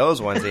fuel out of those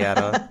ones he had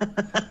on.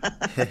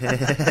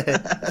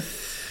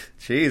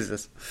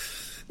 Jesus.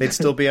 They'd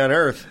still be on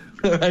Earth.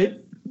 Right?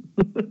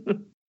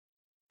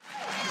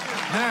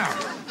 Now,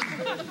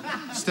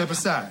 step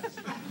aside.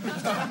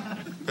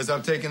 Because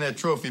I'm taking that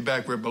trophy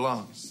back where it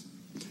belongs.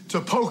 To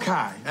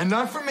Pokai, and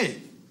not for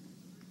me,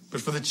 but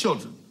for the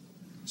children.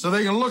 So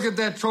they can look at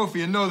that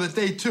trophy and know that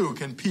they, too,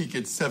 can peak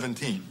at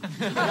 17.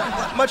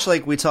 Much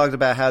like we talked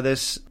about how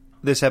this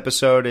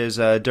episode is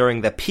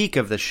during the peak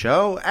of the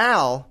show,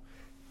 Al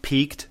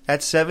peaked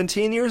at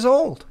 17 years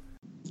old.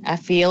 I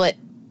feel it.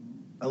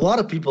 A lot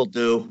of people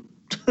do.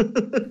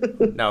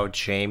 No,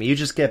 Jamie, you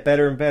just get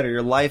better and better.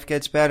 Your life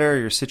gets better,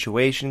 your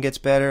situation gets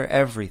better,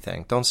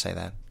 everything. Don't say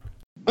that.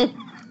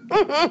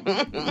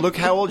 Look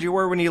how old you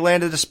were when you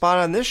landed a spot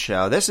on this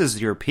show. This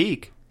is your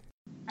peak.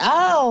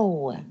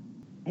 Oh,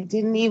 I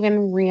didn't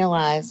even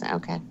realize.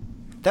 Okay.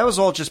 That was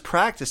all just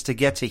practice to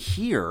get to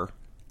hear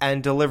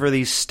and deliver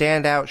these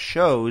standout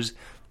shows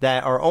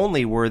that are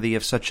only worthy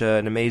of such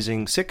an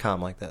amazing sitcom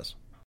like this.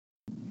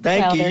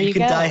 Thank you. There You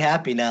can go. die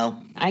happy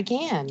now. I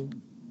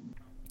can.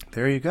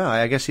 There you go.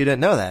 I guess you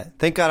didn't know that.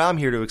 Thank God I'm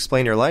here to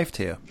explain your life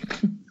to you.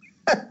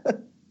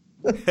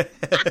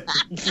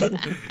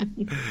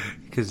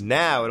 Because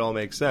now it all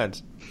makes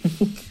sense.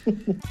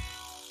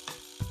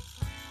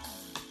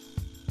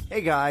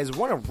 Hey guys,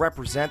 want to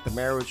represent the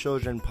Married with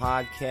Children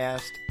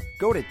podcast?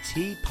 Go to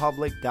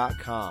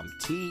tpublic.com,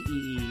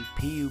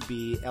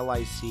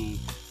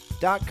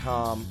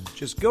 TEEPUBLIC.com.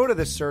 Just go to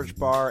the search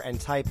bar and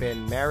type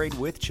in Married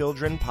with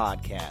Children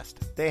podcast.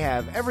 They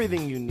have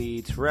everything you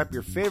need to rep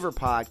your favorite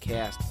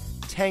podcast: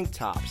 tank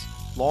tops,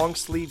 long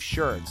sleeve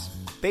shirts,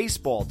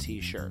 baseball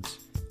t-shirts,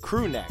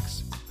 crew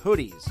necks,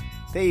 hoodies.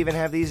 They even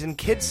have these in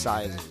kids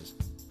sizes,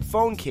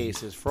 phone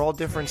cases for all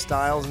different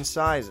styles and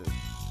sizes,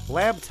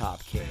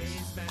 laptop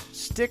case,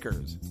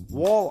 stickers,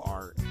 wall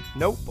art,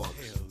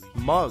 notebooks,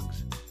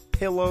 mugs,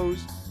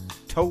 pillows,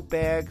 tote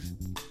bags,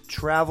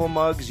 travel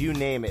mugs, you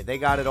name it. They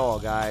got it all,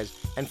 guys.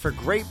 And for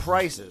great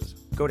prices,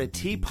 go to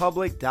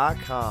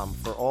tpublic.com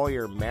for all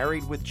your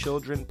Married with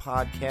Children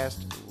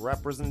podcast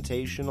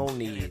representational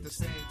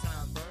needs.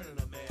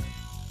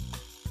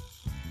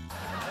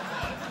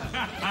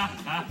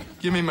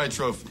 Give me my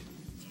trophy.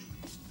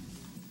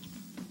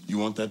 You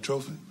want that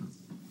trophy?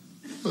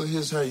 Well,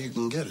 here's how you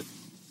can get it.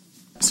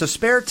 So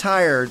Spare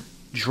Tire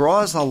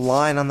draws a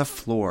line on the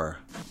floor.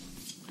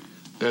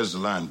 There's the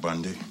line,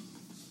 Bundy.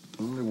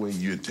 The only way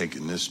you're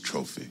taking this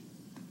trophy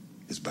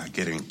is by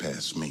getting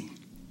past me.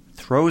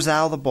 Throws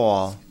Al the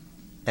ball,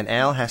 and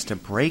Al has to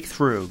break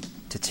through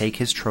to take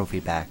his trophy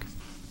back.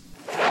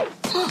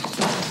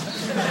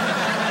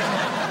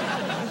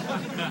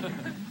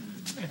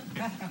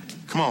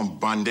 Come on,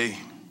 Bundy.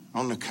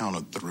 On the count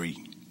of 3.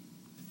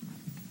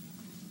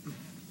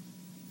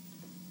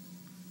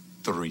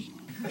 3.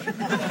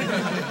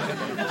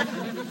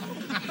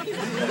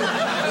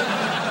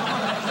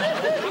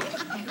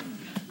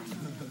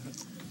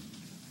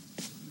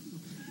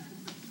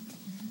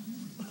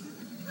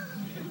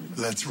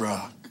 Let's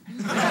rock.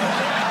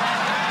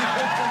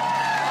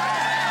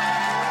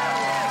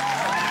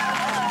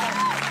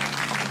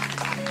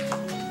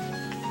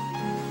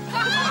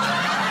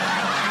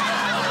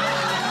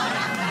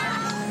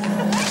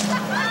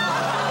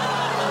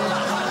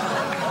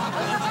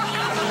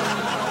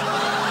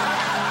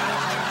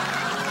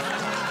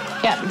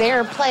 Yeah,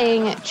 they're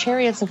playing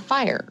Chariots of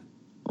Fire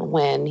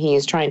when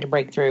he's trying to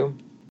break through.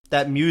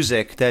 That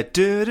music, that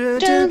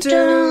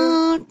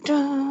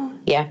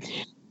yeah.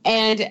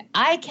 And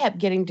I kept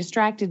getting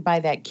distracted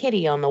by that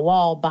kitty on the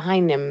wall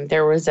behind him.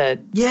 There was a...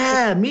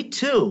 Yeah, me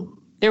too.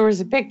 There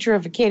was a picture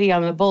of a kitty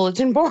on the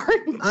bulletin board.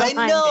 I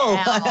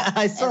know.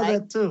 I saw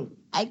that too.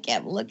 I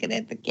kept looking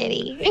at the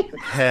kitty.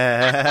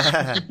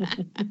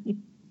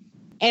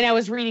 And I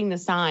was reading the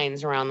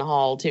signs around the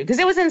hall too, because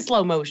it was in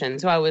slow motion.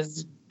 So I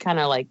was kind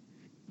of like,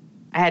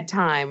 I had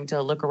time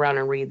to look around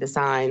and read the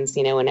signs,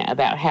 you know, and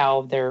about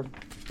how they're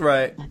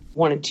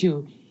wanted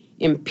to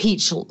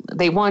impeach.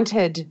 They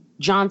wanted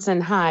Johnson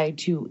High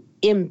to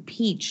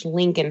impeach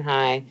Lincoln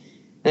High. And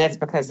that's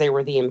because they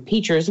were the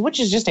impeachers, which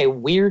is just a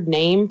weird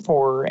name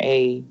for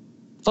a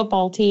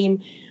football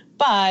team.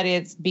 But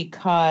it's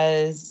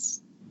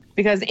because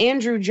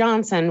Andrew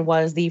Johnson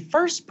was the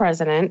first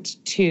president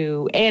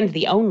to, and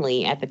the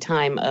only at the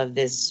time of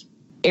this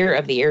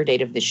the air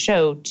date of the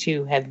show,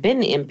 to have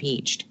been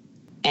impeached.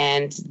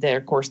 And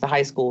of course, the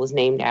high school was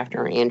named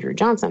after Andrew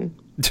Johnson.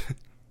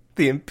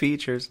 The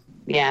impeachers.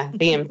 Yeah,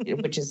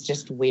 which is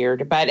just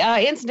weird. But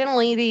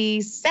incidentally,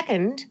 the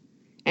second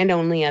and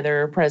only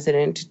other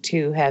president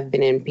to have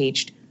been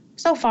impeached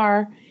so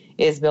far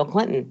is Bill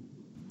Clinton.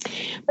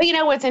 But you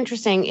know what's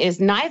interesting is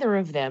neither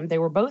of them, they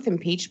were both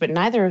impeached, but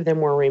neither of them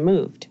were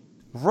removed.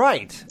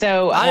 Right.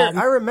 So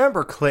I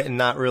remember Clinton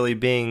not really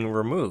being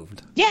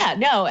removed. Yeah,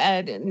 no,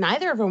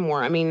 neither of them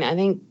were. I mean, I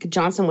think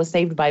Johnson was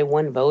saved by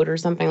 1 vote or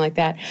something like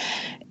that.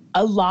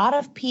 A lot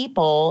of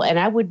people, and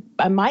I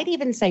might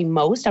even say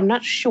most, I'm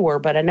not sure,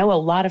 but I know a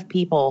lot of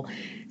people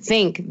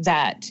think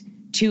that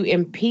to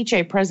impeach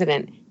a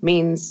president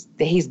means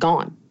that he's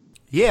gone.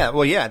 Yeah,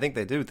 well, yeah, I think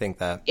they do think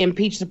that.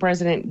 Impeach the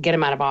president, get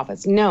him out of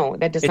office. No,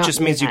 that does not mean that. It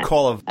just means you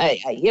call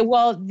a...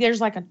 well,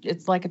 there's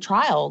it's like a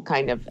trial,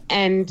 kind of.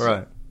 And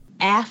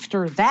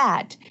after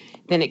that,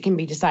 then it can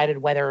be decided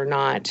whether or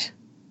not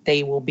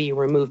they will be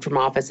removed from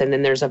office, and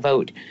then there's a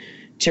vote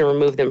to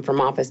remove them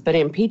from office. But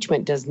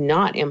impeachment does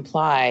not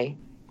imply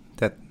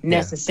that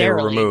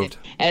necessarily. They were removed.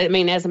 I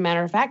mean, as a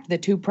matter of fact, the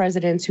 2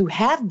 presidents who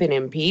have been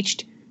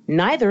impeached,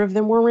 neither of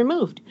them were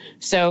removed.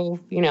 So,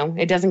 you know,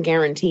 it doesn't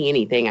guarantee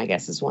anything, I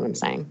guess is what I'm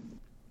saying.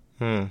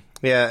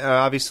 Yeah,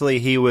 obviously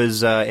he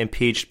was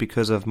impeached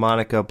because of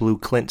Monica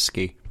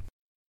Blue-Klinsky.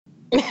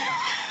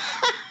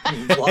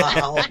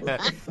 Wow.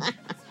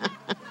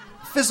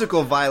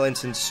 Physical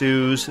violence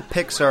ensues.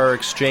 Pics are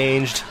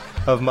exchanged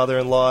of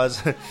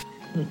mother-in-laws.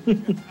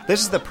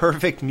 This is the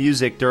perfect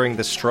music during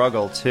the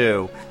struggle,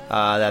 too,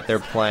 that they're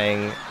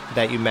playing,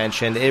 that you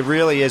mentioned. It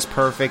really is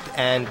perfect,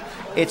 and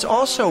it's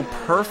also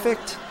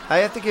perfect. I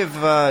have to give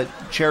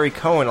Jerry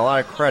Cohen a lot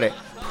of credit.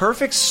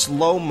 Perfect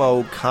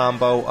slow-mo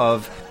combo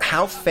of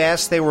how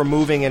fast they were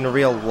moving in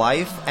real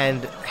life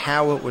and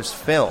how it was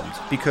filmed,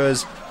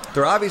 because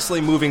they're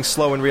obviously moving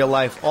slow in real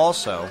life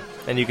also,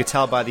 and you could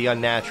tell by the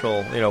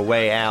unnatural,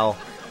 way Al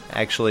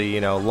actually,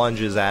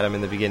 lunges at him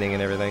in the beginning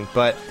and everything.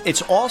 But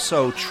it's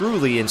also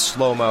truly in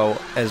slow-mo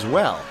as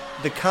well.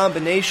 The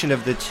combination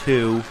of the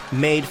two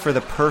made for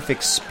the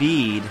perfect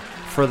speed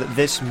for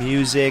this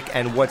music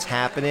and what's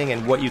happening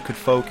and what you could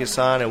focus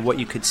on and what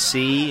you could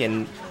see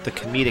and the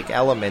comedic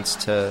elements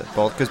to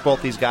both, because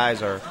both these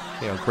guys are,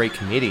 great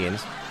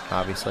comedians,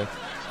 obviously.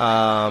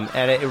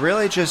 And it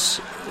really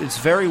it's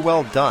very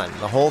well done,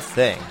 the whole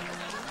thing.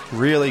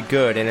 Really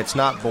good, and it's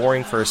not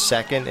boring for a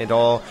second. It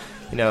all,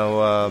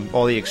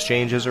 all the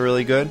exchanges are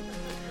really good.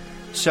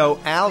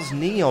 So Al's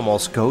knee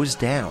almost goes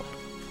down.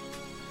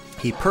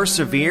 He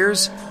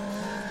perseveres,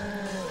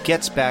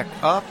 gets back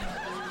up,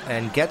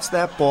 and gets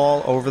that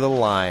ball over the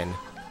line.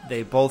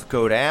 They both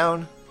go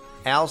down.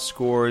 Al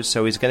scores,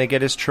 so he's going to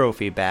get his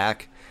trophy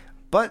back.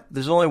 But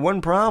there's only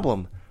one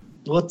problem.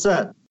 What's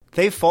that?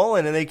 They've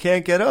fallen and they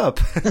can't get up.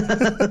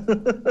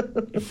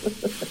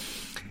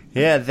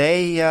 Yeah,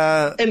 they...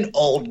 An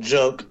old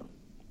joke.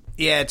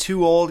 Yeah,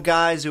 two old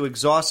guys who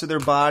exhausted their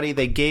body.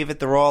 They gave it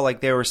their all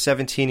like they were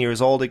 17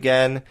 years old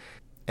again.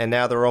 And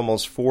now they're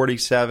almost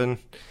 47.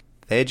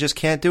 They just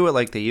can't do it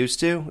like they used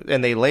to.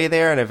 And they lay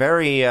there in a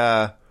very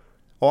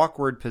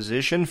awkward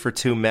position for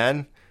two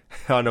men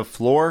on a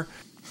floor.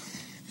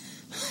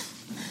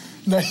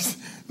 Nice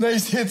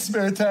hit,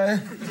 spare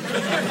tire.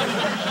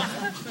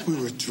 We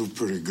were two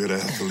pretty good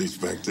athletes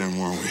back then,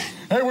 weren't we?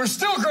 Hey, we're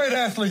still great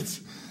athletes.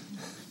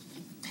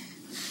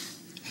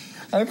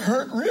 I'm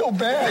hurt real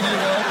bad,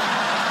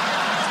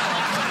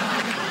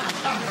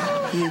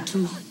 Me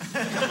too.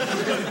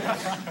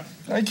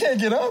 I can't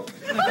get up.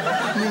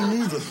 Me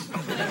neither.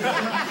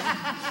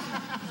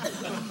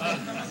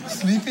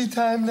 Sleepy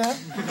time now?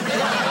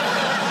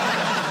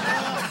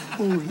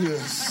 Oh,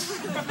 yes.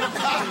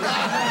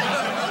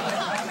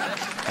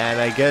 And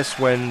I guess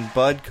when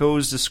Bud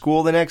goes to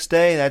school the next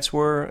day, that's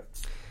where...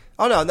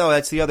 Oh, no,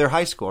 that's the other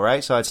high school,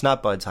 right? So it's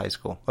not Bud's high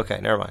school. Okay,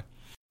 never mind.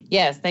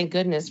 Yes, thank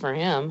goodness for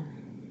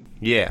him.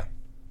 Yeah.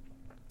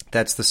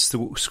 That's the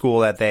school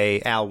that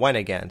Al went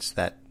against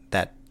that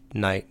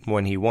night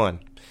when he won.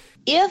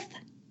 If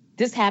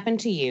this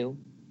happened to you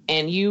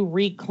and you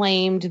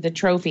reclaimed the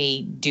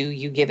trophy, do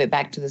you give it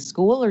back to the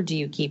school or do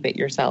you keep it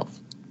yourself?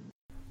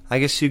 I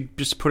guess you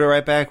just put it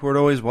right back where it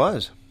always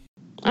was.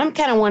 I'm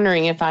kind of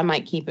wondering if I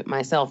might keep it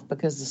myself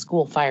because the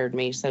school fired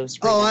me. So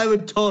I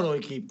would totally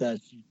keep that.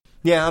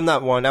 Yeah, I'm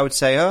not one. I would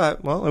say,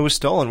 well, it was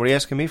stolen. What are you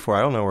asking me for?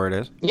 I don't know where it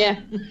is. Yeah.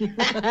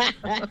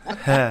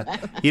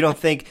 You don't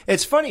think...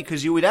 It's funny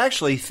because you would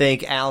actually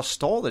think Al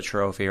stole the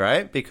trophy,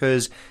 right?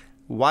 Because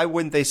why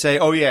wouldn't they say,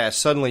 oh, yeah,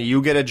 suddenly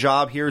you get a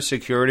job here,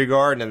 security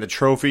guard, and the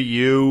trophy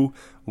you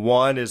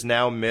won is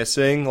now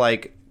missing?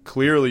 Like,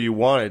 clearly you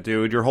want it,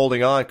 dude. You're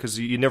holding on because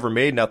you never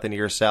made nothing to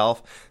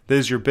yourself. This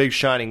is your big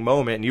shining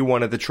moment, and you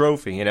wanted the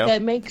trophy,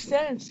 That makes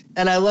sense.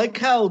 And I like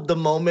how the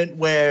moment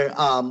where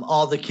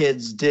all the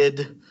kids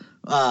did...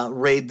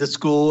 raid the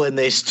school and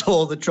they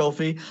stole the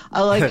trophy.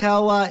 I like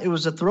how it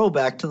was a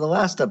throwback to the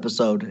last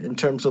episode in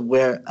terms of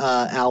where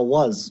Al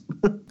was.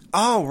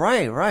 Oh,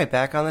 right.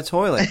 Back on the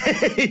toilet.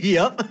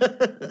 Yep.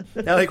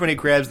 I like when he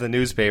grabs the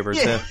newspaper,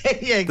 too. Yeah,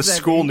 exactly. The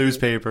school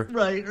newspaper.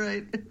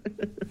 Right.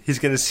 He's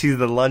going to see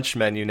the lunch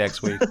menu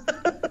next week.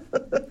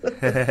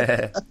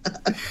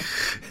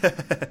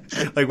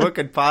 Like, what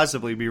could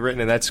possibly be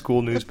written in that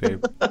school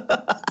newspaper?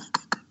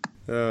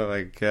 Oh,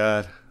 my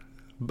God.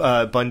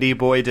 Bundy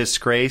boy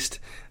disgraced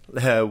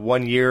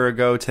 1 year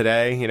ago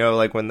today,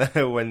 like when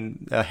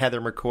Heather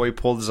McCoy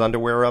pulled his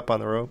underwear up on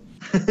the rope.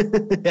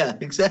 Yeah,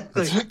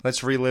 exactly.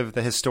 Let's relive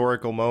the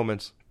historical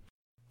moments.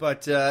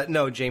 But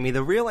no, Jamie,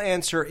 the real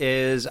answer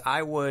is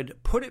I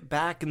would put it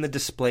back in the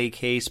display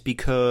case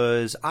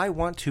because I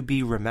want to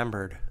be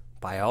remembered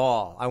by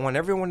all. I want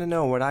everyone to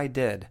know what I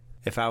did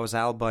if I was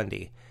Al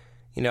Bundy.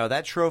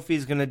 That trophy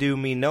is going to do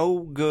me no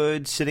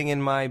good sitting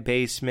in my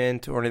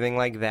basement or anything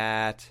like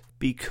that.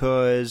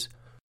 Because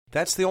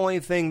that's the only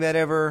thing that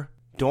ever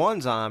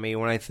dawns on me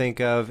when I think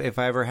of if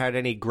I ever had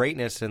any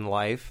greatness in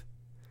life.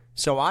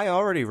 So I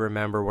already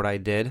remember what I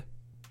did.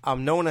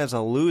 I'm known as a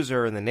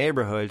loser in the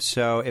neighborhood,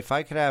 so if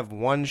I could have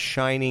one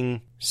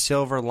shining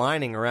silver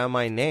lining around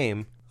my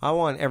name, I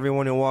want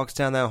everyone who walks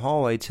down that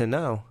hallway to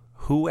know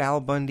who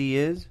Al Bundy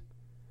is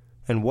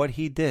and what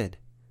he did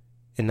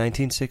in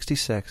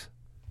 1966.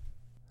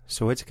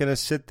 So it's going to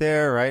sit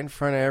there right in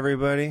front of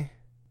everybody,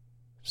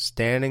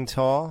 standing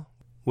tall,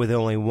 with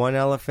only one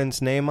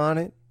elephant's name on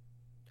it,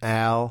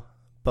 Al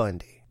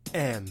Bundy,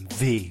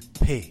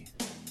 MVP.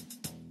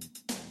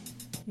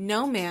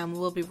 No, ma'am.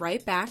 We'll be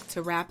right back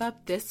to wrap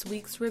up this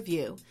week's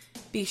review.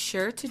 Be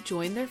sure to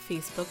join their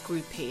Facebook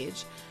group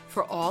page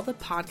for all the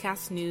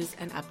podcast news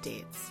and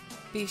updates.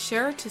 Be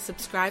sure to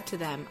subscribe to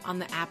them on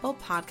the Apple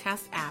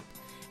Podcast app,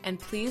 and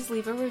please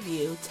leave a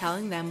review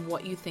telling them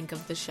what you think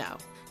of the show.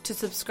 To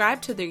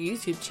subscribe to their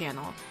YouTube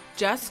channel,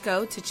 just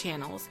go to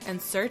channels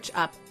and search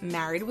up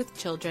Married with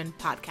Children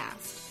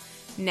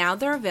podcast. Now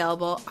they're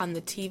available on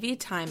the TV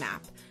Time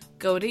app.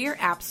 Go to your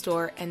app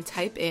store and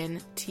type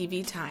in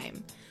TV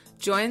Time.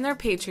 Join their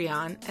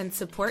Patreon and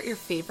support your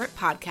favorite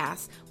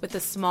podcasts with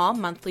a small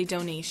monthly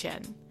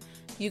donation.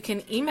 You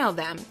can email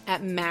them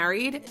at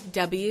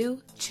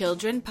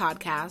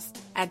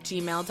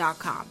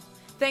marriedwchildrenpodcast@gmail.com.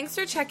 Thanks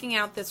for checking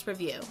out this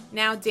review.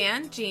 Now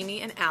Dan, Jamie,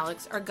 and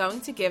Alex are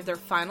going to give their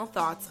final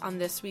thoughts on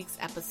this week's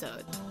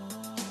episode.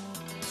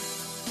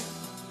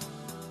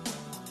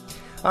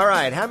 All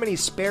right, how many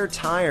spare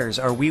tires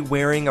are we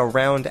wearing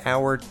around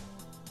our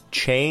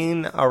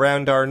chain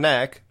around our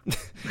neck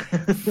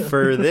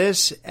for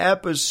this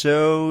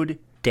episode,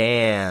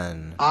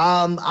 Dan?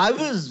 I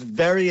was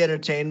very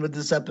entertained with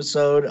this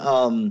episode.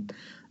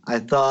 I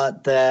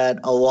thought that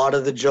a lot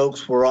of the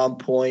jokes were on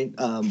point.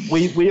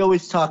 We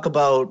always talk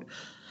about,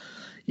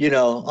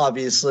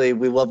 obviously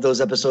we love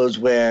those episodes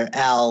where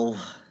Al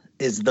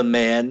is the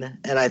man,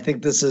 and I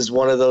think this is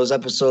one of those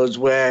episodes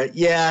where,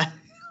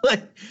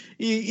 like,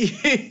 you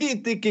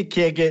think it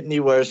can't get any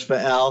worse for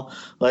Al.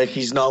 Like,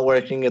 he's not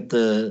working at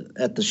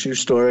the shoe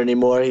store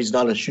anymore. He's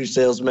not a shoe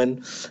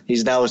salesman.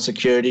 He's now a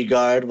security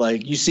guard.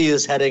 Like, you see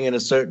this heading in a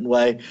certain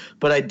way.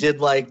 But I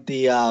did like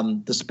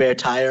the spare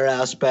tire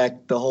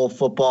aspect, the whole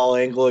football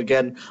angle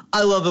again.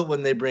 I love it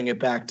when they bring it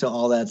back to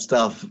all that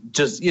stuff.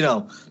 Just,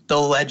 the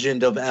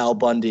legend of Al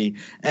Bundy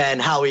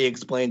and how he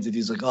explains it.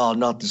 He's like, oh,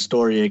 not the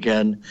story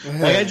again.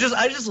 Like, I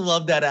just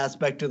love that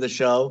aspect of the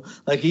show.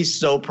 Like, he's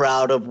so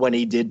proud of when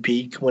he did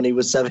peak when he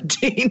was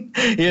 17,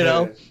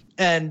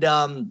 And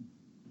I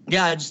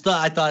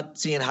thought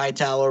seeing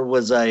Hightower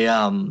was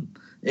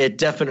it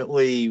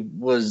definitely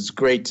was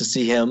great to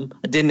see him.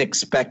 I didn't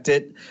expect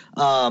it.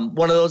 One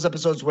of those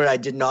episodes where I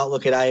did not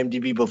look at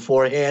IMDb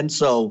beforehand,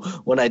 so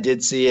when I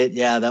did see it,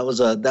 that was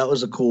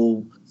a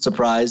cool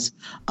surprise.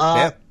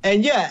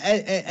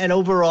 And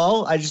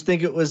overall, I just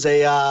think it was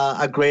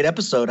a great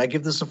episode. I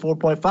give this a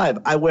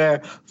 4.5. I wear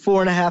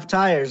 4.5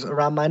 tires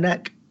around my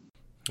neck.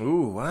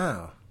 Ooh,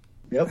 wow.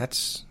 Yep.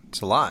 It's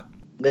a lot.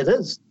 It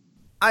is.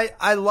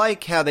 I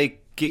like how they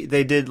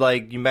did,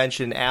 like you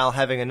mentioned, Al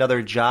having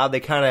another job. They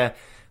kind of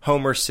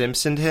Homer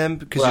Simpsoned him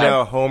because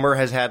Homer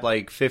has had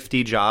like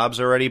 50 jobs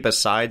already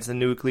besides the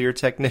nuclear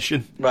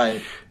technician,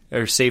 right,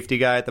 or safety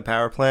guy at the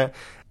power plant.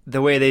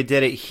 The way they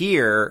did it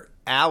here,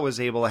 Al was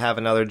able to have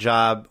another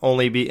job and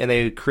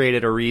they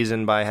created a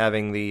reason by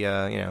having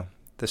the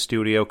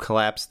studio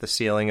collapse the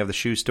ceiling of the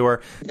shoe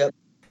store. Yep.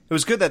 It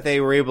was good that they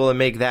were able to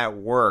make that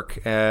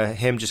work.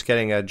 Him just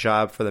getting a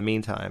job for the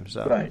meantime.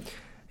 So. Right.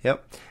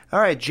 Yep. All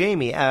right,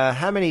 Jamie,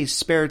 how many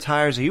spare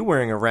tires are you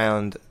wearing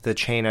around the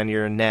chain on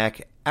your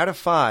neck out of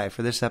 5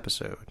 for this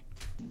episode?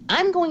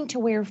 I'm going to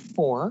wear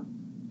 4.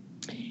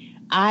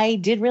 I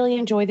did really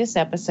enjoy this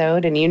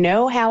episode, and you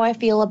know how I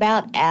feel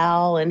about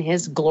Al and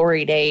his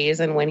glory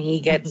days, and when he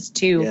gets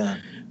to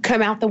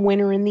come out the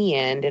winner in the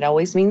end, it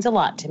always means a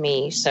lot to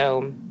me.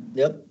 So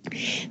yep,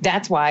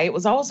 that's why it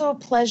was also a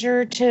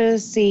pleasure to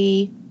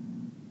see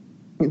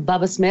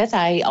Bubba Smith.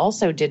 I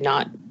also did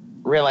not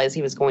realize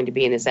he was going to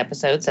be in this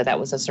episode, so that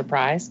was a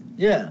surprise.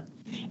 Yeah.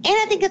 And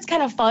I think it's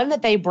kind of fun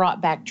that they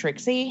brought back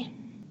Trixie.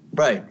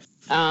 Right.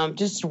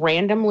 Just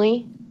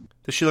randomly.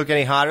 Does she look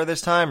any hotter this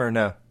time or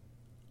no?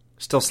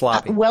 Still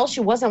sloppy? Well, she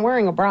wasn't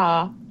wearing a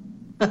bra.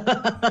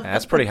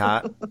 That's pretty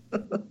hot.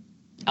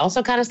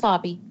 Also kind of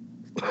sloppy.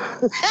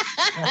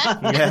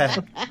 Yeah.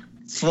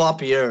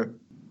 Sloppier.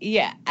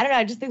 Yeah. I don't know.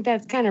 I just think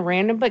that's kind of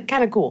random, but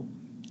kind of cool.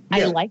 Yeah.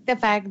 I like the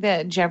fact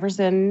that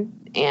Jefferson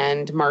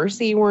and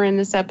Marcy were in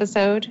this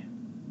episode.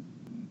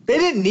 They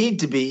didn't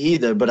need to be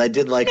either, but I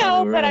did like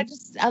how they were. No, but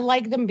I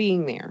like them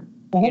being there.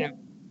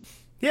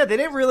 Yeah, they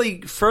didn't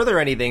really further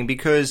anything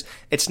because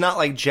it's not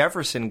like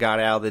Jefferson got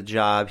out of the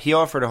job. He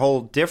offered a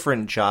whole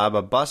different job,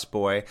 a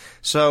busboy.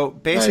 So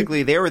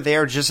basically they were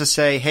there just to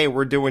say, hey,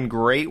 we're doing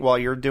great while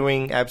you're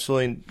doing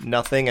absolutely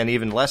nothing and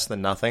even less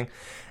than nothing.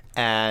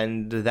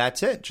 And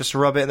that's it. Just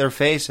rub it in their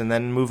face and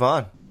then move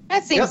on.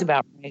 That seems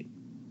about right.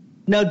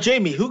 Now,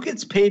 Jamie, who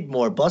gets paid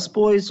more,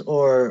 busboys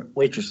or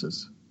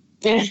waitresses?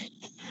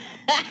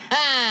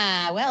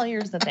 Well,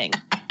 here's the thing.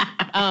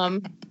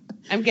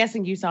 I'm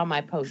guessing you saw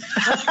my post.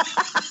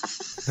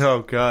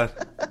 Oh, God.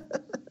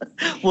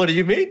 What do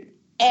you mean?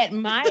 At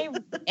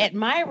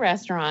my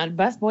restaurant,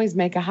 busboys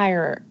make a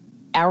higher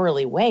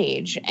hourly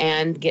wage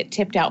and get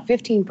tipped out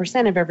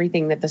 15% of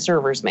everything that the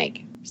servers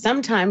make.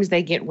 Sometimes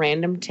they get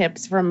random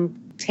tips from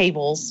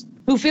tables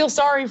who feel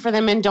sorry for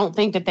them and don't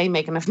think that they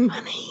make enough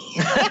money.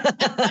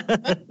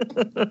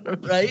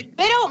 Right?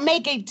 They don't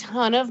make a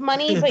ton of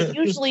money, but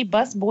usually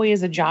busboy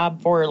is a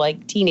job for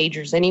like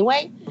teenagers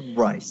anyway.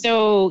 Right.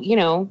 So,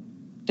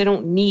 they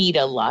don't need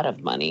a lot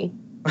of money.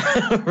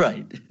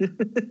 Right.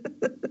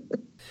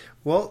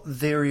 Well,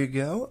 there you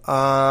go.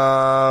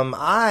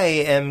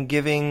 I am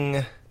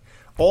giving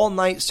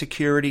All-Night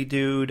Security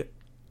Dude,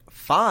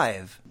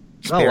 5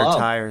 spare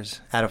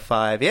tires out of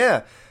 5.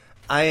 Yeah,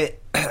 I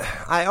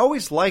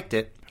always liked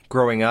it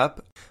growing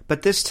up,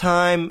 but this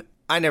time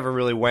I never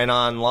really went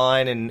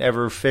online and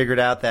ever figured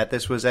out that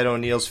this was Ed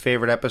O'Neill's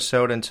favorite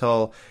episode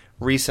until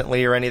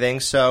recently or anything.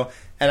 So,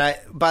 and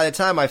by the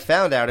time I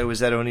found out it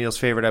was Ed O'Neill's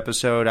favorite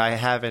episode, I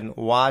haven't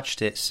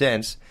watched it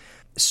since.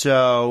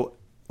 So,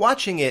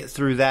 watching it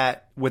through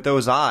that, with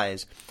those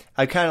eyes,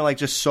 I kind of like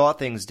just saw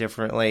things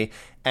differently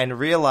and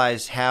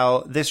realized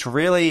how this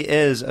really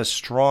is a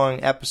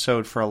strong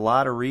episode for a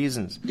lot of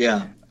reasons.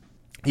 Yeah.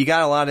 You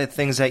got a lot of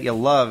things that you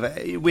love.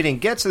 We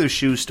didn't get to the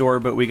shoe store,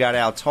 but we got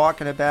out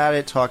talking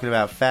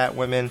about fat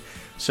women.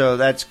 So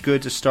that's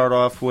good to start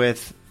off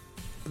with.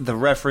 The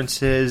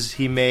references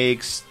he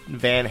makes,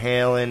 Van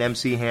Halen,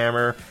 MC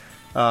Hammer,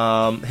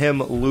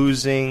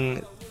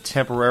 him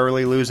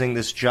temporarily losing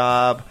this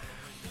job,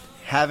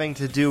 having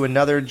to do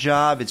another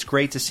job. It's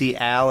great to see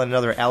Al in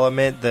another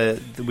element.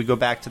 We go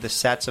back to the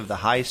sets of the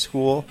high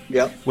school,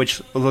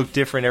 which look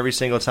different every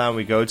single time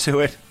we go to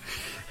it.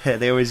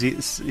 They always,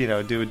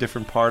 do a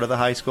different part of the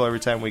high school every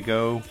time we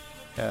go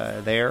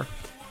there.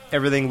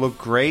 Everything looked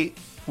great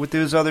with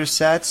those other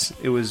sets.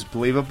 It was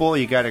believable.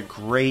 You got a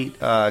great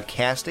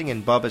casting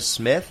in Bubba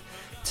Smith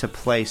to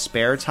play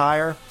Spare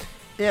Tire.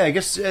 Yeah, I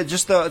guess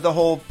just the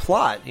whole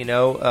plot,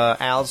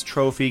 Al's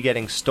trophy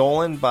getting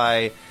stolen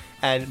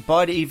and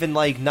Bud even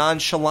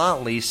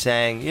nonchalantly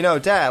saying,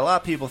 Dad, a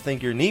lot of people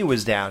think your knee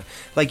was down.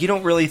 You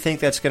don't really think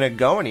that's going to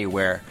go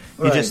anywhere.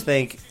 Right. You just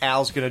think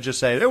Al's going to just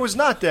say, it was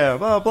not down,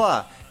 blah,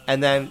 blah.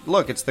 And then,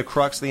 look, it's the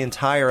crux of the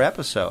entire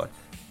episode.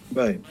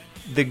 Right.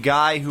 The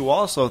guy who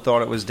also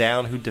thought it was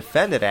down, who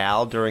defended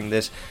Al during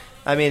this.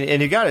 I mean,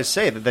 and you got to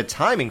say that the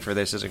timing for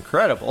this is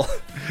incredible.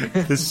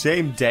 The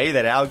same day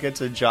that Al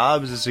gets a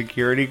job as a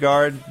security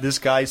guard, this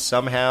guy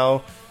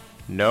somehow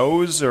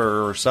knows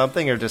or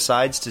something, or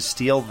decides to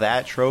steal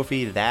that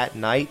trophy that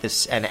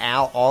night. And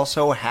Al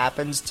also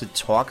happens to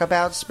talk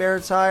about Spare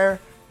Tire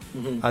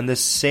on the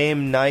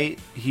same night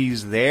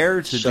he's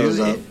there to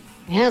do it.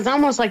 Yeah, it's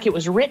almost like it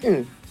was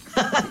written.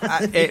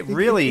 It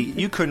really,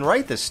 you couldn't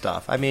write this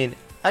stuff. I mean,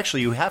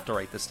 actually, you have to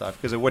write this stuff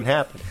because it wouldn't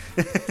happen.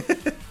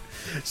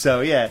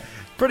 So, yeah,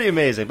 pretty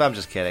amazing. But I'm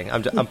just kidding.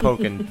 I'm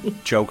poking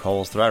joke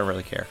holes through. I don't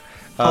really care.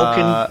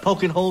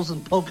 Poking holes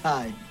and poke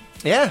high.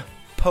 Yeah,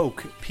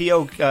 poke.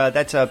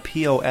 That's a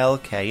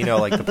P-O-L-K,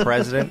 like the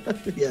president.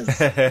 Yes.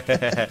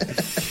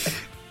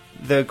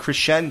 The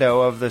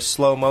crescendo of the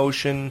slow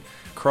motion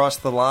cross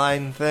the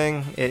line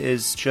thing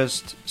is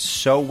just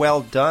so well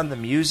done. The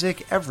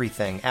music,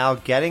 everything. Al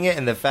getting it,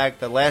 and the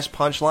fact, the last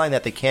punchline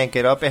that they can't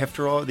get up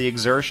after all the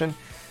exertion.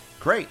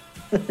 Great.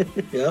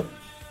 Yep.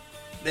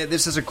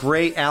 This is a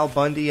great Al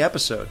Bundy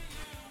episode.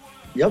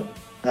 Yep,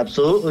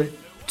 absolutely.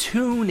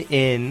 Tune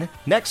in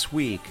next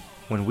week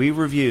when we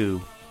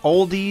review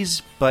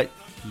Oldies But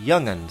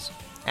Young'uns.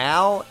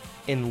 Al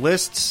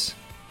enlists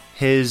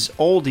his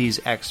oldies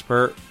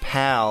expert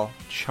pal,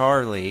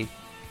 Charlie,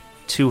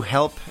 to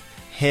help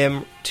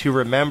him to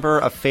remember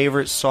a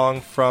favorite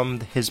song from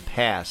his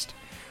past,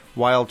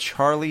 while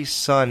Charlie's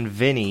son,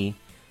 Vinny,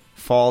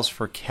 falls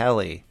for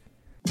Kelly.